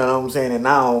 You know what I'm saying? And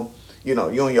now, you know,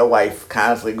 you and your wife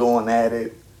constantly going at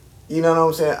it. You know what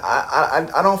I'm saying?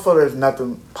 I don't feel there's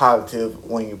nothing positive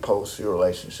when you post your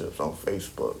relationships on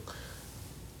Facebook.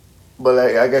 But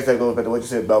I guess that goes back to what you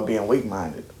said about being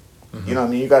weak-minded. Mm-hmm. You know what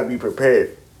I mean? You got to be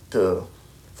prepared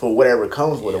for whatever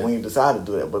comes with it when you decide to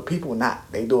do that. But people not.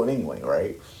 They do it anyway,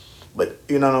 right? But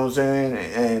you know what I'm saying?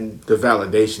 And the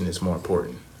validation is more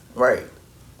important. Right.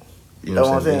 You know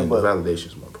what I'm saying? But the validation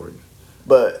is more important.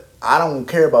 But I don't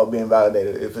care about being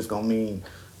validated if it's going to mean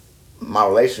my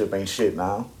relationship ain't shit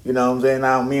now. You know what I'm saying?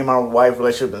 Now, me and my wife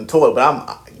relationship in toilet,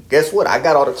 but guess what? I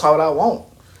got all the clout I want.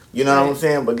 You know what I'm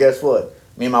saying? But guess what?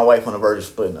 Me and my wife on the verge of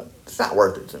splitting up. It's not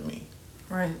worth it to me.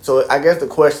 Right. So I guess the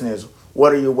question is,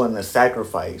 what are you willing to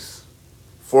sacrifice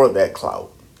for that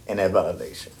clout and that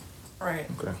validation? Right.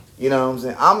 Okay. You know what I'm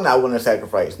saying? I'm not willing to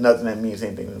sacrifice nothing that means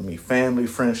anything to me. Family,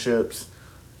 friendships,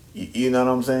 you know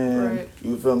what I'm saying? Right.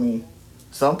 You feel me?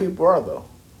 Some people are, though.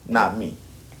 Not me.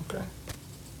 Okay.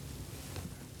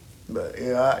 But,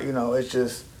 yeah, you know, it's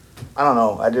just, I don't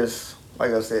know. I just,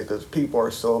 like I said, because people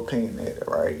are so opinionated,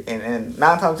 right? And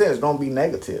 9 times 10, it's going to be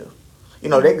negative. You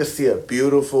know, they can see a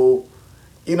beautiful,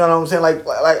 you know what I'm saying? Like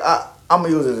I'm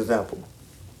going to use this example.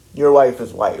 Your wife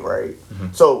is white, right?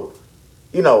 Mm-hmm. So,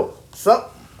 you know, a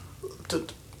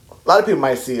lot of people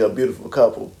might see a beautiful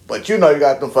couple, but you know you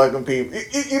got them fucking people.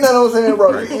 You know what I'm saying,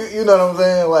 bro? Right. You know what I'm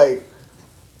saying? Like,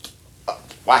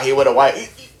 why he with a white...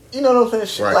 You know what I'm saying?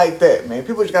 Shit like that, man.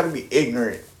 People just got to be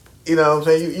ignorant. You know what I'm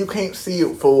saying? You can't see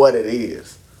it for what it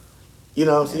is. You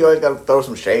know what I'm saying? You always got to throw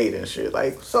some shade and shit.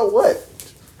 Like, so what?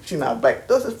 She not black.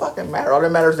 Doesn't fucking matter. All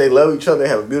that matters is they love each other. They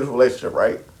have a beautiful relationship,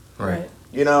 right? Right.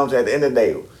 You know what I'm saying? At the end of the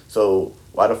day, so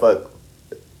why the fuck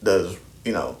does,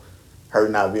 you know, her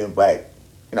not being black,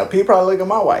 you know, people probably look at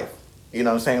my wife, you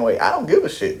know what I'm saying? Wait, I don't give a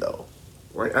shit, though.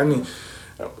 Right. I mean...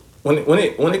 When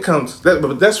it comes,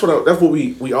 but that's what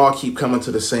we all keep coming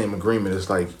to the same agreement. It's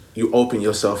like you open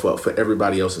yourself up for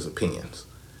everybody else's opinions,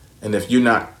 and if you're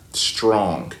not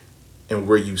strong in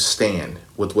where you stand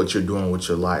with what you're doing with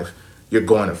your life, you're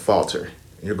going to falter.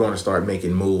 You're going to start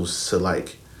making moves to,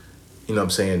 like, you know what I'm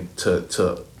saying,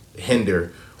 to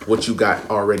hinder what you got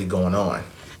already going on.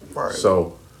 Right.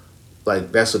 So,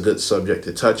 like, that's a good subject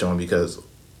to touch on because,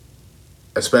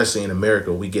 especially in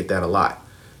America, we get that a lot.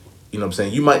 You know what I'm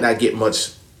saying? You might not get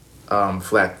much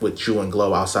flack with Chew and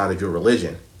Glow outside of your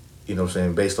religion. You know what I'm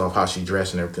saying? Based off how she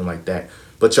dressed and everything like that.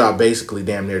 But y'all basically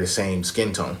damn near the same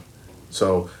skin tone.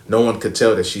 So no one could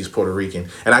tell that she's Puerto Rican.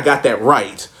 And I got that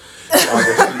right. That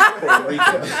she's Puerto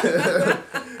Rican.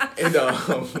 And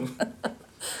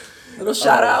little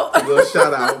shout out. A little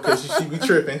shout out because she be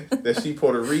tripping that she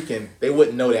Puerto Rican. They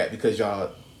wouldn't know that because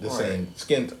y'all the same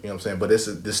skin, you know what I'm saying? But it's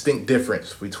a distinct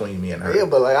difference between me and her. Yeah,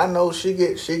 but like I know she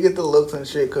get the looks and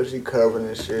shit because she covered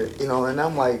and shit, you know. And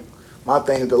I'm like, my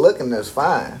thing is the looking is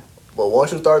fine, but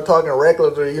once you start talking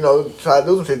reckless or you know try to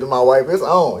do some shit to my wife, it's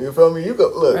on. You feel me? You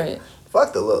go look. Right.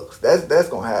 Fuck the looks. That's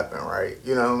gonna happen, right?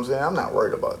 You know what I'm saying? I'm not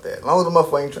worried about that. As long as the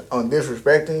motherfucker ain't on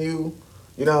disrespecting you,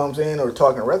 you know what I'm saying, or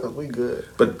talking reckless, we good.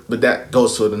 But that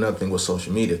goes to another thing with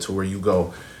social media, to where you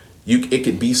go, it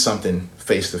could be something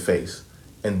face to face.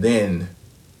 And then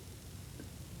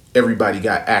everybody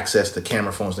got access to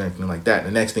camera phones and everything like that. And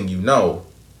the next thing you know,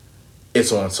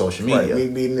 it's on social media. Right,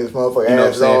 me beating this motherfucker you know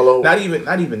ass all over. Not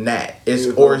even that. It's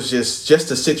just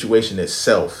the situation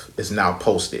itself is now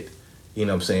posted. You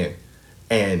know what I'm saying?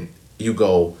 And you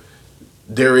go,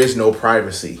 there is no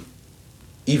privacy.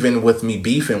 Even with me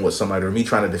beefing with somebody or me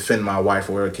trying to defend my wife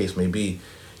or whatever the case may be,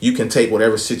 you can take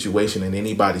whatever situation in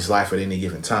anybody's life at any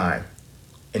given time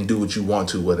and do what you want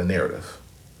to with a narrative.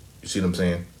 You see what I'm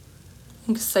saying?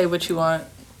 You can say what you want,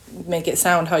 make it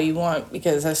sound how you want,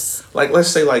 because that's... Like, let's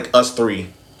say, like, us three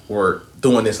were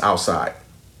doing this outside,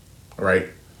 right?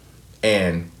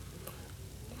 And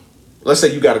let's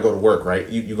say you got to go to work, right?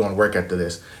 You're going to work after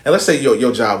this. And let's say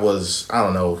your job was, I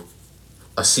don't know,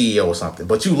 a CEO or something,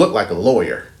 but you look like a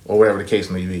lawyer or whatever the case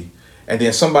may be. And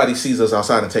then somebody sees us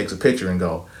outside and takes a picture and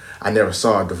go, I never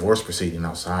saw a divorce proceeding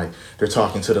outside. They're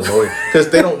talking to the lawyer.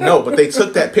 Because they don't know, but they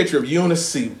took that picture of you and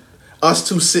us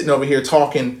two sitting over here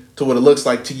talking to what it looks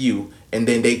like to you and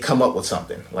then they come up with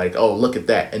something like, oh, look at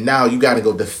that, and now you got to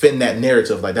go defend that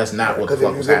narrative like that's not what the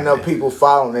fuck was happening. Because if you get enough people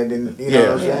following it, then you know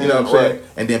what I'm saying. You know what I'm saying?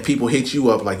 And then people hit you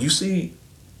up like, you see,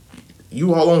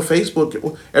 you all on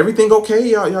Facebook, everything okay?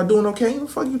 Y'all doing okay? What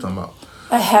the fuck you talking about?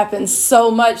 That happens so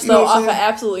much, You know though, what I'm off of saying?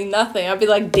 absolutely nothing. I'd be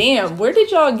like, damn, where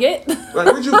did y'all get? Like,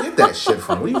 where'd you get that shit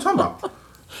from? What are you talking about?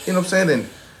 You know what I'm saying?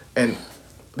 And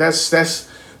that's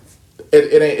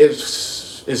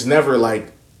it's never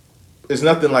like, it's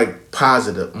nothing like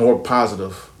more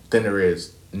positive than there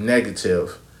is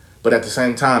negative. But at the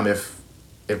same time, if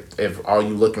all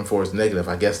you looking for is negative,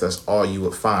 I guess that's all you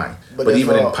would find. But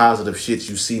even in positive shit,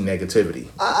 you see negativity.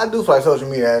 I do feel like social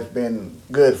media has been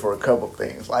good for a couple of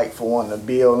things. Like, for one, the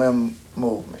BLM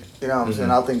movement. You know what I'm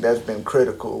saying? I think that's been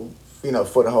critical, you know,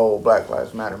 for the whole Black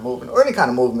Lives Matter movement, or any kind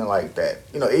of movement like that.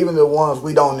 You know, even the ones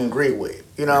we don't agree with.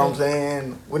 You know what I'm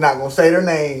saying? We're not going to say their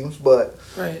names, but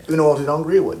you know, ones we don't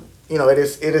agree with. You know, it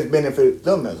has benefited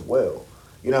them as well.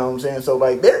 You know what I'm saying? So,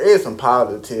 like, there is some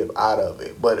positive out of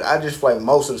it. But I just feel like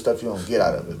most of the stuff you don't get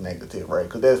out of it is negative, right?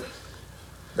 Because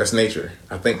that's nature.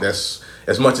 I think that's,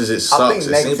 as much as it sucks,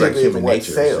 it seems like human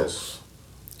nature sells.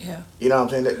 Yeah. You know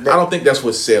what I'm saying? I don't think that's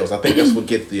what sells. I think that's what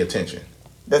gets the attention.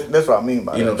 That's what I mean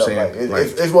by that. You know what I'm saying? Like,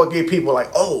 it's what get people like,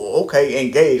 oh, okay,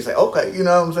 engaged. Like, okay, you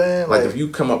know what I'm saying? Like, if you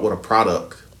come up with a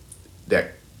product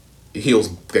that cures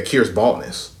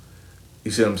baldness, you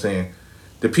see what I'm saying?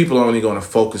 The people are only going to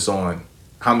focus on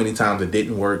how many times it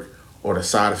didn't work, or the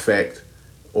side effect,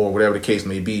 or whatever the case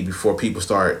may be, before people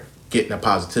start getting a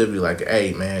positivity like,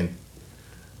 hey, man,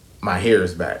 my hair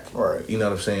is back. Right. You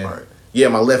know what I'm saying? Right. Yeah,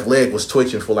 my left leg was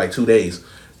twitching for like 2 days,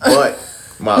 but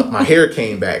my hair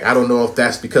came back. I don't know if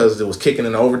that's because it was kicking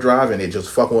in overdrive and it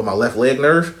just fucking with my left leg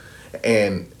nerve,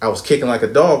 and I was kicking like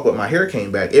a dog, but my hair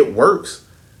came back. It works.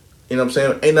 You know what I'm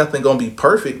saying? Ain't nothing gonna be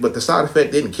perfect, but the side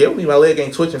effect didn't kill me. My leg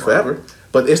ain't twitching forever.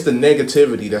 But it's the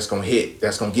negativity that's gonna hit,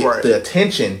 that's gonna get the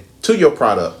attention to your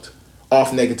product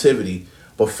off negativity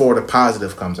before the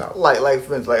positive comes out. Like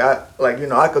for instance, I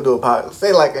could do a pod.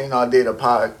 Say like, you know, I did a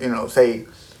pod. You know, say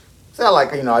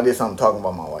like, you know, I did something talking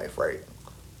about my wife, right?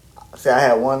 Say I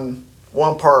had one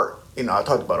part. You know, I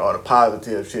talked about all the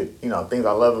positive shit. You know, things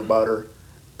I love about her.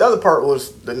 The other part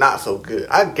was the not so good.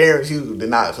 I guarantee you the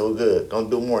not so good don't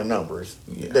do more numbers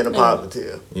than the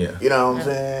positive. Yeah. You know what I'm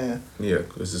saying? Yeah,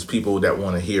 because there's people that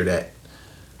want to hear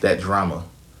that drama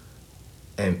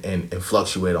and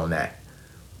fluctuate on that.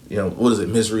 You know, what is it?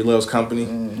 Misery Loves Company.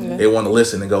 Mm-hmm. They want to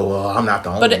listen and go, well, I'm not the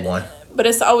only one. But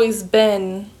it's always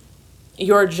been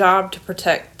your job to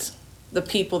protect the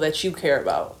people that you care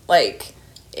about. Like,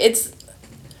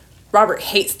 Robert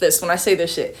hates this when I say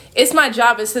this shit. It's my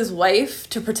job as his wife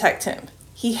to protect him.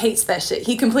 He hates that shit.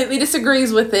 He completely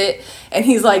disagrees with it. And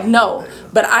he's like, no.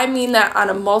 But I mean that on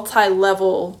a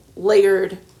multi-level,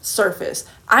 layered surface.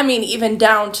 I mean, even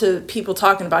down to people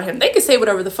talking about him. They can say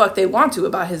whatever the fuck they want to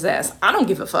about his ass. I don't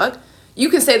give a fuck. You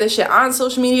can say this shit on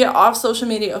social media, off social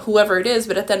media, whoever it is.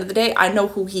 But at the end of the day, I know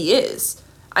who he is.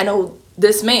 I know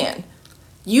this man.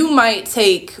 You might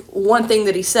take one thing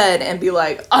that he said and be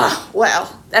like, oh,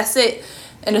 well, that's it.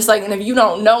 And it's like, and if you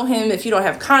don't know him, if you don't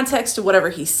have context to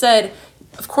whatever he said,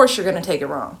 of course you're going to take it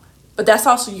wrong. But that's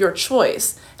also your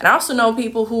choice. And I also know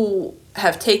people who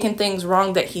have taken things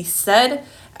wrong that he said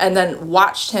and then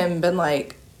watched him been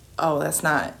like, oh, that's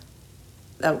not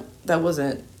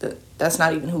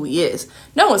even who he is.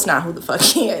 No, it's not who the fuck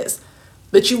he is.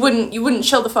 But you wouldn't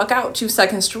chill the fuck out 2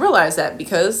 seconds to realize that,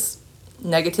 because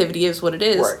negativity is what it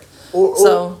is. Right.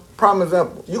 Or prime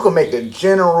example, you can make a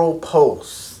general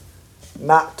post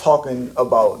not talking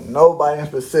about nobody in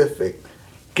specific.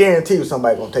 Guarantee you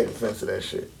somebody gonna take offense to that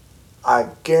shit. I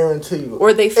guarantee you.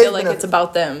 Or they feel like it's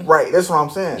about them. Right, that's what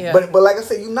I'm saying. Yeah. But like I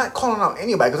said, you're not calling out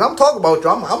anybody, because I'm talking about you.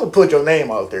 I'm gonna put your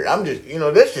name out there. I'm just, you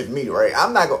know, that's just me, right?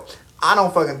 I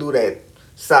don't fucking do that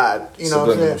side, you know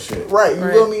what I'm saying? Shit. Right,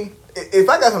 you feel me? If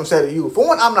I got something said to you, for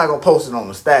one, I'm not gonna post it on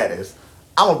the status.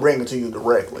 I'm gonna bring it to you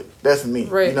directly. That's me.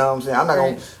 Right. You know what I'm saying? I'm not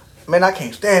gonna, man, I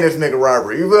can't stand this nigga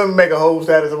Robert. You feel me? Make a whole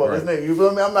status about this nigga. You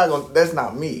feel me? I'm not gonna, that's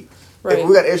not me. Right. If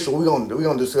we got an issue, we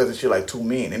gonna discuss this shit like two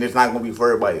men, and it's not gonna be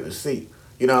for everybody to see.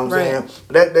 You know what I'm saying?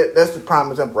 That's the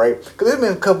prime example, right? Because there's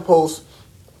been a couple posts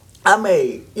I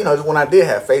made, you know, when I did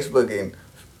have Facebook, and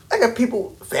I got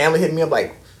people, family hitting me up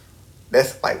like,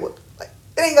 that's like, what? Like,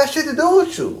 it ain't got shit to do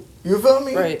with you. You feel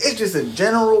me? Right. It's just a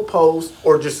general post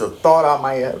or just a thought I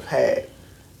might have had.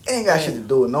 It ain't got shit to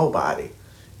do with nobody.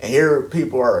 And here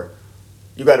people are,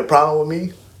 you got a problem with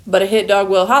me? But a hit dog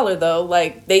will holler, though.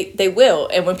 Like, they will.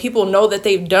 And when people know that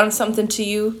they've done something to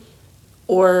you,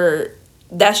 or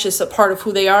that's just a part of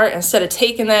who they are, instead of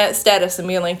taking that status and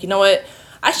being like, you know what,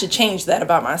 I should change that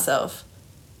about myself.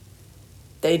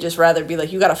 They just rather be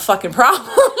like, you got a fucking problem.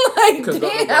 Like, 'Cause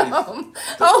damn,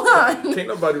 hold on. Can't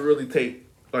nobody really take,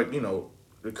 like, you know,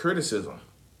 the criticism.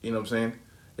 You know what I'm saying?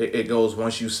 It goes,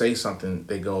 once you say something,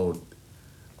 they go,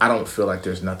 I don't feel like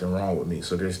there's nothing wrong with me.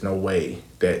 So there's no way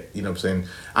that, you know what I'm saying?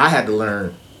 I had to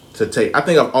learn to take, I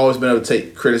think I've always been able to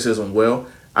take criticism well.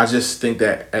 I just think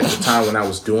that at the time when I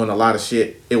was doing a lot of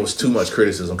shit, it was too much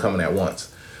criticism coming at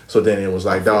once. So then it was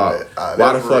like, dog,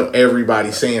 why the fuck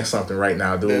everybody saying something right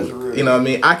now, dude? You know what I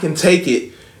mean? I can take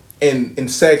it in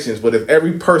sections, but if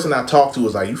every person I talk to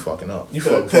is like, you fucking up, you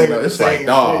fucking up, it's like,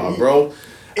 dog, bro.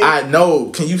 I know.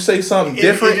 Can you say something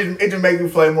different? It just make me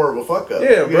play more of a fuck up.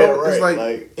 Yeah, bro. Yeah, right. It's like,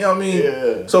 you know what I mean?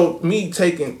 Yeah. So me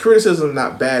taking criticism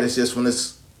not bad. It's just when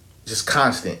it's just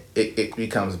constant, it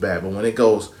becomes bad. But when it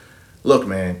goes, look,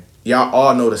 man, y'all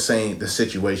all know the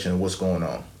situation, what's going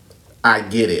on. I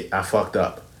get it. I fucked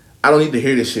up. I don't need to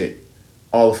hear this shit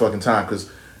all the fucking time because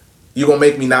you're gonna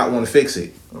make me not want to fix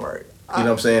it. Right. You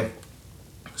know what I'm saying?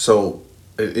 So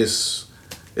it's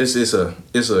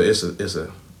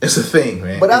a thing,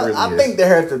 man. But It I really think is. there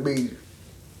has to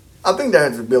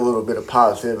be a little bit of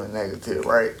positive and negative,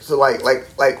 right? So like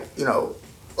you know,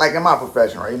 like in my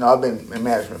profession, right? You know, I've been in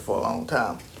management for a long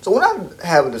time. So when I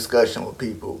have a discussion with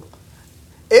people,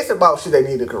 it's about shit they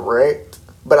need to correct,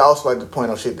 but I also like to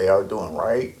point out shit they are doing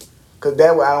right. Cause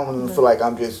that way I don't even feel like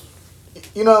I'm just,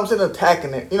 you know what I'm saying,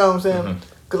 attacking it. You know what I'm saying?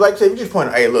 Cause like I said, if you just point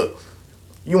out, hey, look,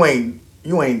 you ain't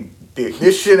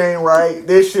this shit ain't right.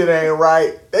 This shit ain't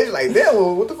right. They just like, damn,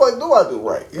 well, what the fuck do I do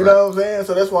right? You know what I'm saying?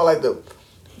 So that's why I like to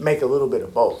make a little bit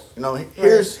of both. You know,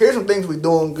 here's some things we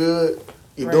doing good.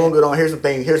 You're doing good on. Here's some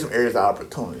areas of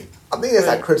opportunity. I think that's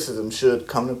how criticism should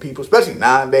come to people, especially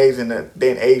nowadays in the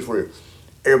day and age where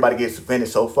everybody gets offended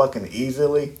so fucking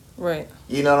easily. Right.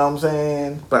 You know what I'm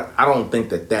saying? But I don't think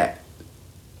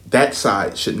that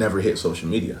side should never hit social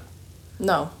media.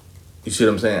 No. You see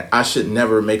what I'm saying? I should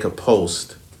never make a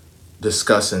post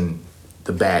discussing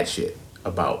the bad shit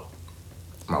about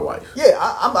my wife. Yeah,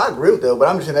 I agree with that, but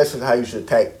I'm just saying that's just how you should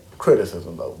attack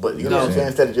criticism, though. But you know what I'm saying?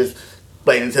 Instead of just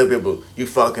blatantly tell people, you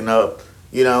fucking up,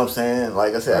 you know what I'm saying?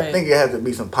 Like I said, I think it has to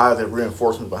be some positive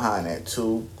reinforcement behind that,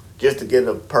 too, just to give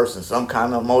a person some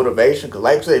kind of motivation. Because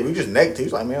like I said, if you just negative,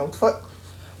 it's like, man, what the fuck?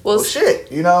 Well,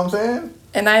 shit, you know what I'm saying?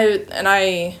 And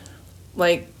I,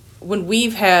 like, when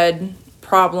we've had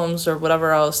problems or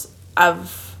whatever else,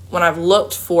 when I've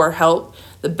looked for help,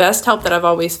 the best help that I've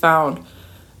always found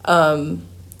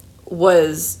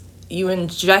was you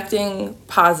injecting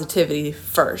positivity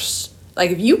first.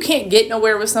 Like, if you can't get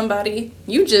nowhere with somebody,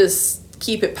 you just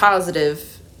keep it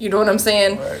positive. You know what I'm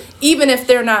saying? Right. Even if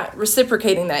they're not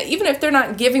reciprocating that, even if they're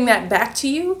not giving that back to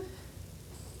you,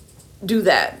 do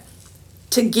that.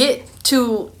 To get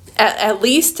to, at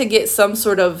least to get some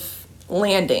sort of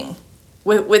landing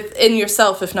within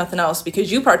yourself, if nothing else,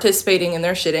 because you participating in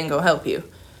their shit ain't gonna help you.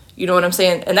 You know what I'm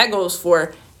saying? And that goes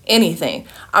for anything.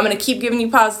 I'm gonna keep giving you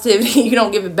positivity. You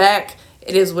don't give it back.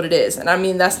 It is what it is. And I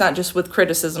mean, that's not just with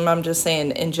criticism. I'm just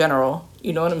saying in general.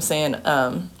 You know what I'm saying?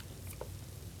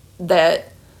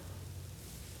 That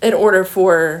in order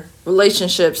for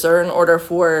relationships or in order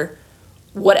for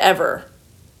whatever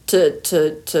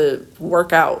to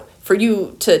work out, for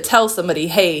you to tell somebody,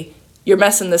 hey, you're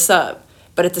messing this up,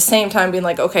 but at the same time being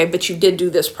like, okay, but you did do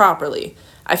this properly.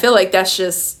 I feel like that's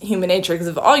just human nature, because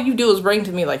if all you do is bring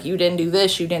to me like, you didn't do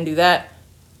this, you didn't do that,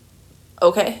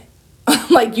 okay.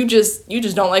 Like, you just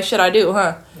don't like shit I do,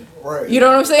 huh? Right. You know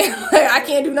what I'm saying? Like, I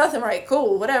can't do nothing right.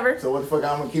 Cool, whatever. So what the fuck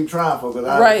I'm gonna keep trying for? Because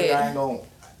I ain't gonna,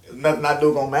 nothing I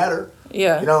do gonna matter.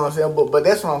 Yeah. You know what I'm saying? But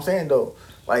that's what I'm saying, though.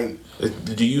 Like,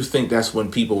 do you think that's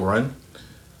when people run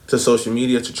to social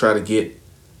media to try to get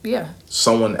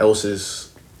someone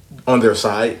else's on their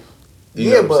side?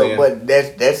 You know but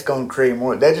that's gonna create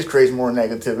more. That just creates more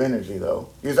negative energy, though.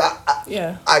 Because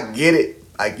I get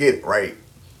it, right?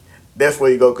 That's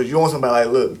where you go, because you want somebody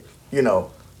like, look, you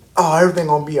know, oh, everything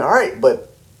gonna be all right,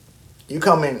 but you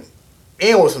coming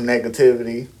in with some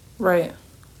negativity, right?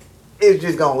 It's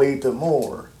just gonna lead to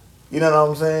more. You know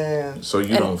what I'm saying? So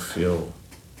you don't feel.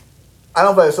 I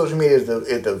don't feel like social media is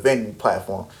the venting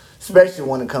platform, especially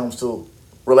when it comes to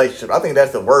relationships. I think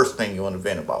that's the worst thing you want to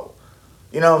vent about.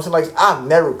 You know what I'm saying? Like, I've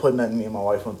never put nothing me and my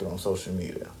wife went through on social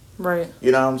media. Right.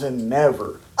 You know what I'm saying?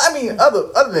 Never. I mean,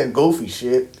 other than goofy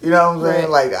shit. You know what I'm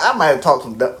saying? Like, I might have talked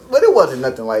some, but it wasn't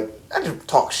nothing like, I just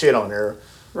talk shit on there.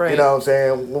 Right. You know what I'm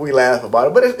saying? We laugh about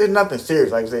it, but it's nothing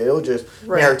serious. Like I said, it was just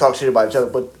me and her talk shit about each other.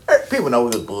 But people know we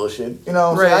was bullshit. You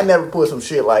know what I'm saying? I never put some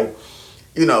shit like,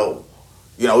 you know,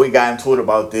 we got into it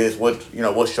about this.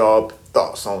 What's y'all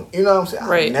thoughts on? You know what I'm saying?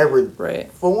 Right. I never.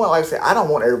 Right. For one, like I said, I don't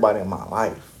want everybody in my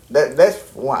life.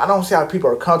 That's one. I don't see how people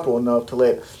are comfortable enough to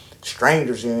let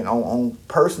strangers in on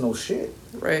personal shit.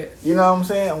 Right. You know what I'm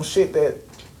saying? On shit that.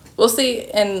 Well, see,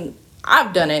 and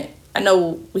I've done it. I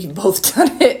know we've both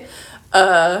done it.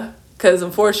 Because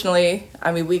unfortunately,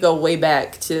 I mean, we go way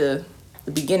back to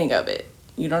the beginning of it.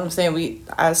 You know what I'm saying?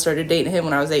 I started dating him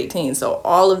when I was 18. So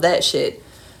all of that shit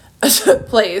took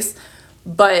place.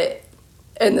 But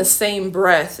in the same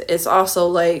breath, it's also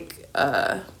like,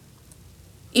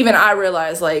 even I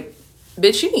realized, like,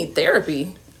 bitch, you need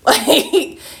therapy.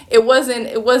 Like, it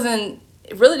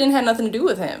really didn't have nothing to do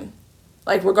with him.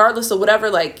 Like, regardless of whatever,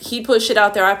 like, he put shit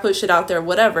out there, I put shit out there,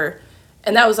 whatever.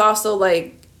 And that was also,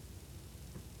 like,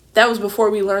 that was before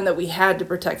we learned that we had to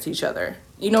protect each other.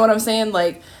 You know what I'm saying?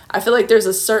 Like, I feel like there's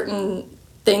a certain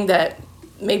thing that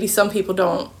maybe some people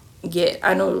don't get.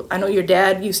 I know your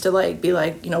dad used to, like, be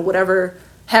like, you know, whatever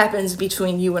happens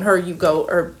between you and her, you go,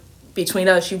 or between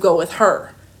us, you go with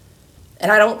her.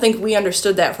 And I don't think we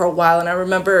understood that for a while. And I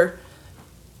remember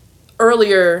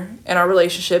earlier in our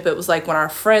relationship, it was like when our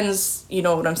friends, you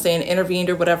know what I'm saying, intervened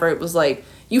or whatever, it was like,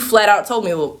 you flat out told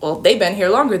me, well, they've been here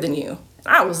longer than you. And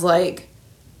I was like,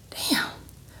 damn.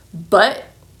 But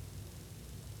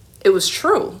it was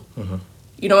true. Mm-hmm.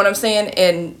 You know what I'm saying?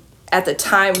 And at the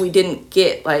time, we didn't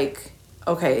get like,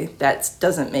 okay, that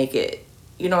doesn't make it,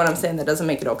 you know what I'm saying? That doesn't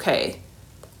make it okay.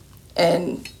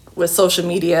 And with social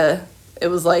media, it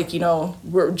was like, you know,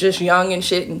 we're just young and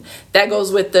shit. And that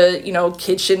goes with the, you know,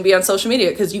 kids shouldn't be on social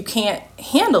media because you can't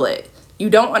handle it.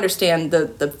 You don't understand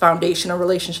the foundation of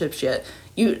relationships yet.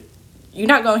 You're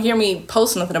not going to hear me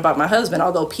post nothing about my husband,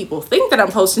 although people think that I'm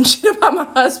posting shit about my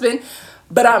husband,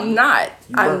 but I'm not.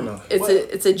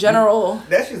 It's a general...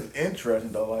 That's just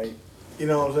interesting, though. Like, you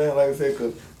know what I'm saying? Like I said,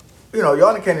 because, you know,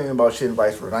 y'all can't even about shit and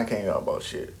vice versa. I can't even about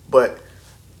shit. But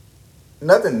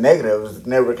nothing negative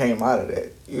never came out of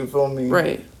that. You feel me?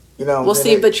 Right. You know what I'm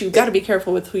saying? See, but you got to be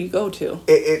careful with who you go to.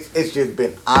 It's just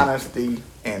been honesty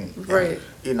and,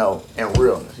 you know, and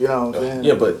realness. You know what I'm saying?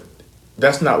 Yeah, but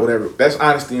that's not whatever. That's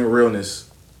honesty and realness.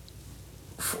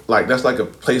 Like, that's like a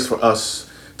place for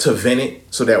us to vent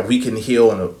it so that we can heal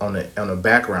on the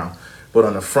background. But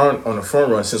on the front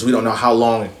run, since we don't know how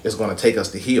long it's going to take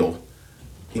us to heal,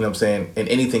 you know what I'm saying? And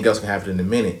anything else can happen in a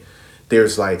minute.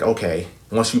 There's like, okay,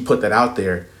 once you put that out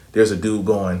there, there's a dude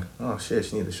going, oh shit,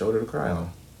 she needs a shoulder to cry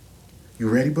on. You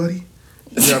ready, buddy?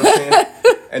 You know what I'm saying?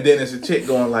 And then there's a chick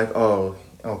going like, oh,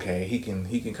 okay, he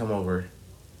can come over.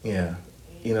 Yeah.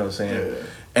 You know what I'm saying? Yeah.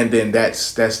 And then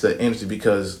that's the energy,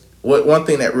 because one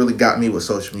thing that really got me with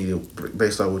social media,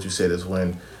 based on what you said, is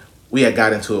when we had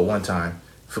got into it one time,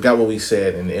 forgot what we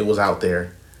said, and it was out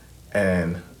there,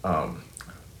 and I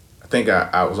think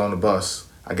I was on the bus,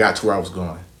 I got to where I was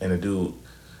going, and the dude,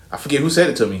 I forget who said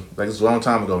it to me, like, it was a long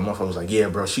time ago, the motherfucker was like, yeah,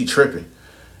 bro, she tripping.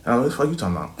 And I was like, what the fuck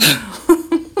you talking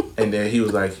about? And then he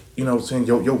was like, you know what I'm saying,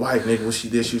 your wife, nigga, what she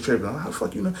did, she tripping. I'm like, how the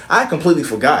fuck you know? I completely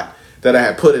forgot that I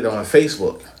had put it on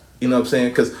Facebook, you know what I'm saying,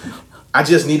 because I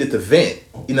just needed to vent,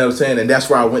 you know what I'm saying, and that's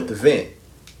where I went to vent.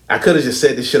 I could have just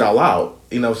said this shit out loud,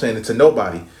 you know what I'm saying, and to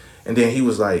nobody. And then he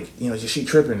was like, you know, she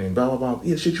tripping and blah, blah, blah.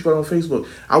 Yeah, she tripping on Facebook.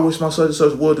 I wish my such and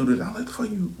such would do this. I'm like, the fuck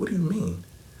what do you mean?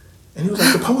 And he was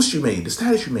like, the post you made, the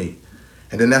status you made.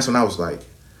 And then that's when I was like,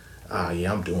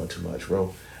 yeah, I'm doing too much,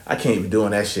 bro. I can't be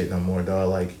doing that shit no more, dog.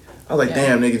 Like, I was like,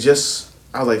 damn, nigga,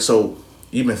 I was like, so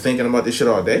you been thinking about this shit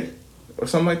all day? Or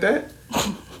something like that?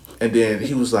 And then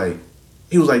he was like,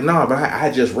 nah, but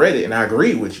I just read it and I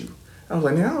agreed with you. I was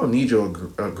like, man, I don't need your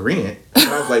agreement. And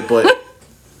I was like, but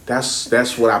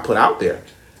that's what I put out there.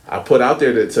 I put out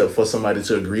there for somebody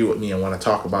to agree with me and want to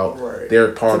talk about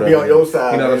their part to of be on your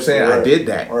side. You know what I'm saying? Right. I did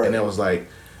that, and it was like,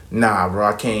 nah, bro,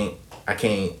 I can't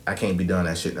be doing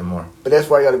that shit no more. But that's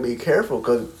why you got to be careful,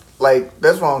 because like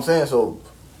that's what I'm saying. So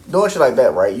doing shit like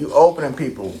that, right? You opening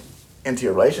people into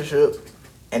your relationship,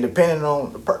 and depending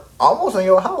on almost on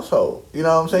your household. You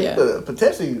know what I'm saying? Yeah. You could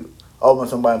potentially open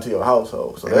somebody into your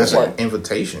household. So that's an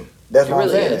invitation. That's what I'm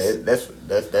saying. That's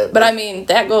that. But I mean,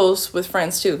 that goes with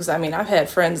friends too, because I mean, I've had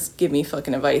friends give me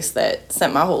fucking advice that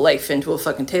sent my whole life into a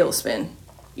fucking tailspin.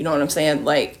 You know what I'm saying?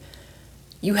 Like,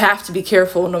 you have to be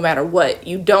careful no matter what.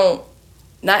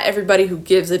 Not everybody who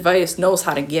gives advice knows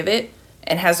how to give it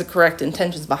and has the correct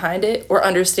intentions behind it or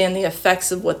understand the effects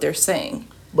of what they're saying.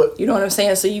 But you know what I'm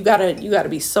saying? So you gotta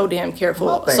be so damn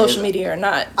careful, social media or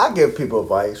not. I give people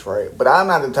advice, right? But I'm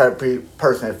not the type of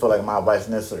person that feel like my advice is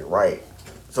necessarily right.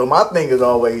 So my thing is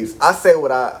always, I say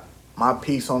my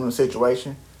piece on the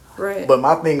situation. Right. But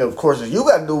my thing, of course, is you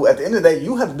got to do, at the end of the day,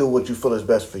 you have to do what you feel is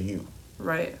best for you.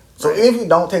 Right. So if you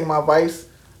don't take my advice,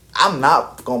 I'm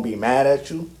not going to be mad at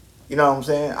you. You know what I'm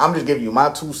saying? I'm just giving you my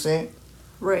 2 cents.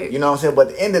 Right. You know what I'm saying? But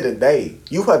at the end of the day,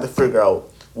 you have to figure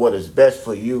out what is best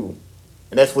for you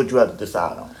And that's what you have to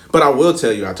decide on. But I will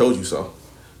tell you, I told you so.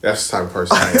 That's the type of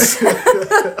person I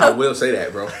am. I will say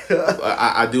that, bro.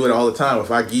 I do it all the time.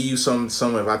 If I give you some,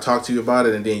 if I talk to you about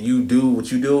it and then you do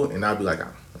what you do, and I'll be like,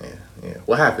 oh, yeah,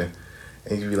 what happened?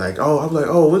 And you'd be like, I'm like,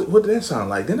 what did that sound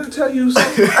like? Didn't I tell you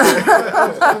something?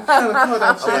 I kind of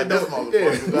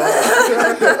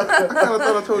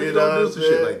thought I told you don't do some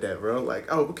shit like that, bro. Like,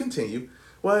 but continue.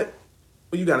 What?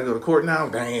 Well, you got to go to court now?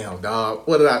 Damn, dog.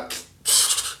 What did I...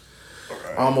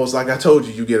 Almost like I told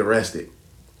you get arrested.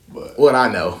 But what I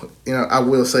know, I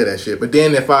will say that shit. But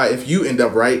then if you end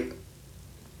up right,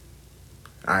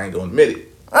 I ain't gonna admit it.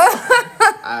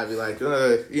 I'd be like,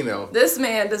 This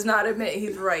man does not admit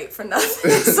he's right for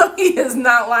nothing. So he is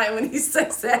not lying when he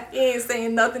says that. He ain't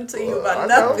saying nothing to you about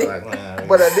nothing.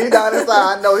 But deep down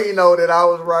inside, I know he know that I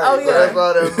was right. Oh, yeah. So that's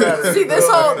all that matters. See, this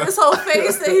whole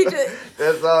face that he just...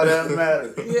 That's all that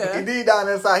matters. Yeah. Deep down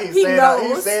inside, he's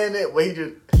saying it, but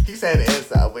he's saying it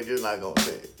inside, but just not gonna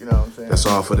say it. You know what I'm saying? That's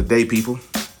all for the day, people.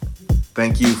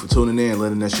 Thank you for tuning in,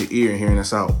 letting us your ear and hearing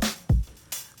us out.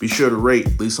 Be sure to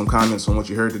rate, leave some comments on what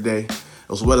you heard today,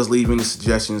 as well as leave any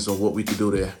suggestions on what we could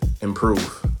do to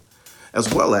improve.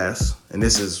 As well as, and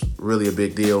this is really a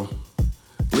big deal,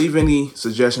 leave any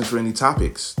suggestions for any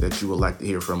topics that you would like to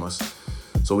hear from us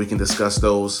so we can discuss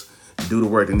those, do the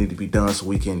work that need to be done so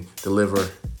we can deliver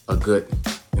a good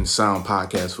and sound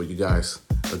podcast for you guys,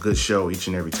 a good show each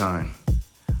and every time.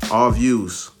 All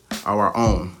views are our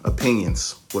own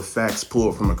opinions with facts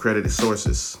pulled from accredited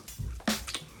sources.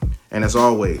 And as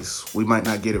always, we might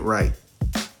not get it right,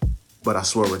 but I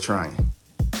swear we're trying.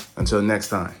 Until next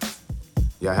time,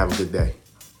 y'all have a good day.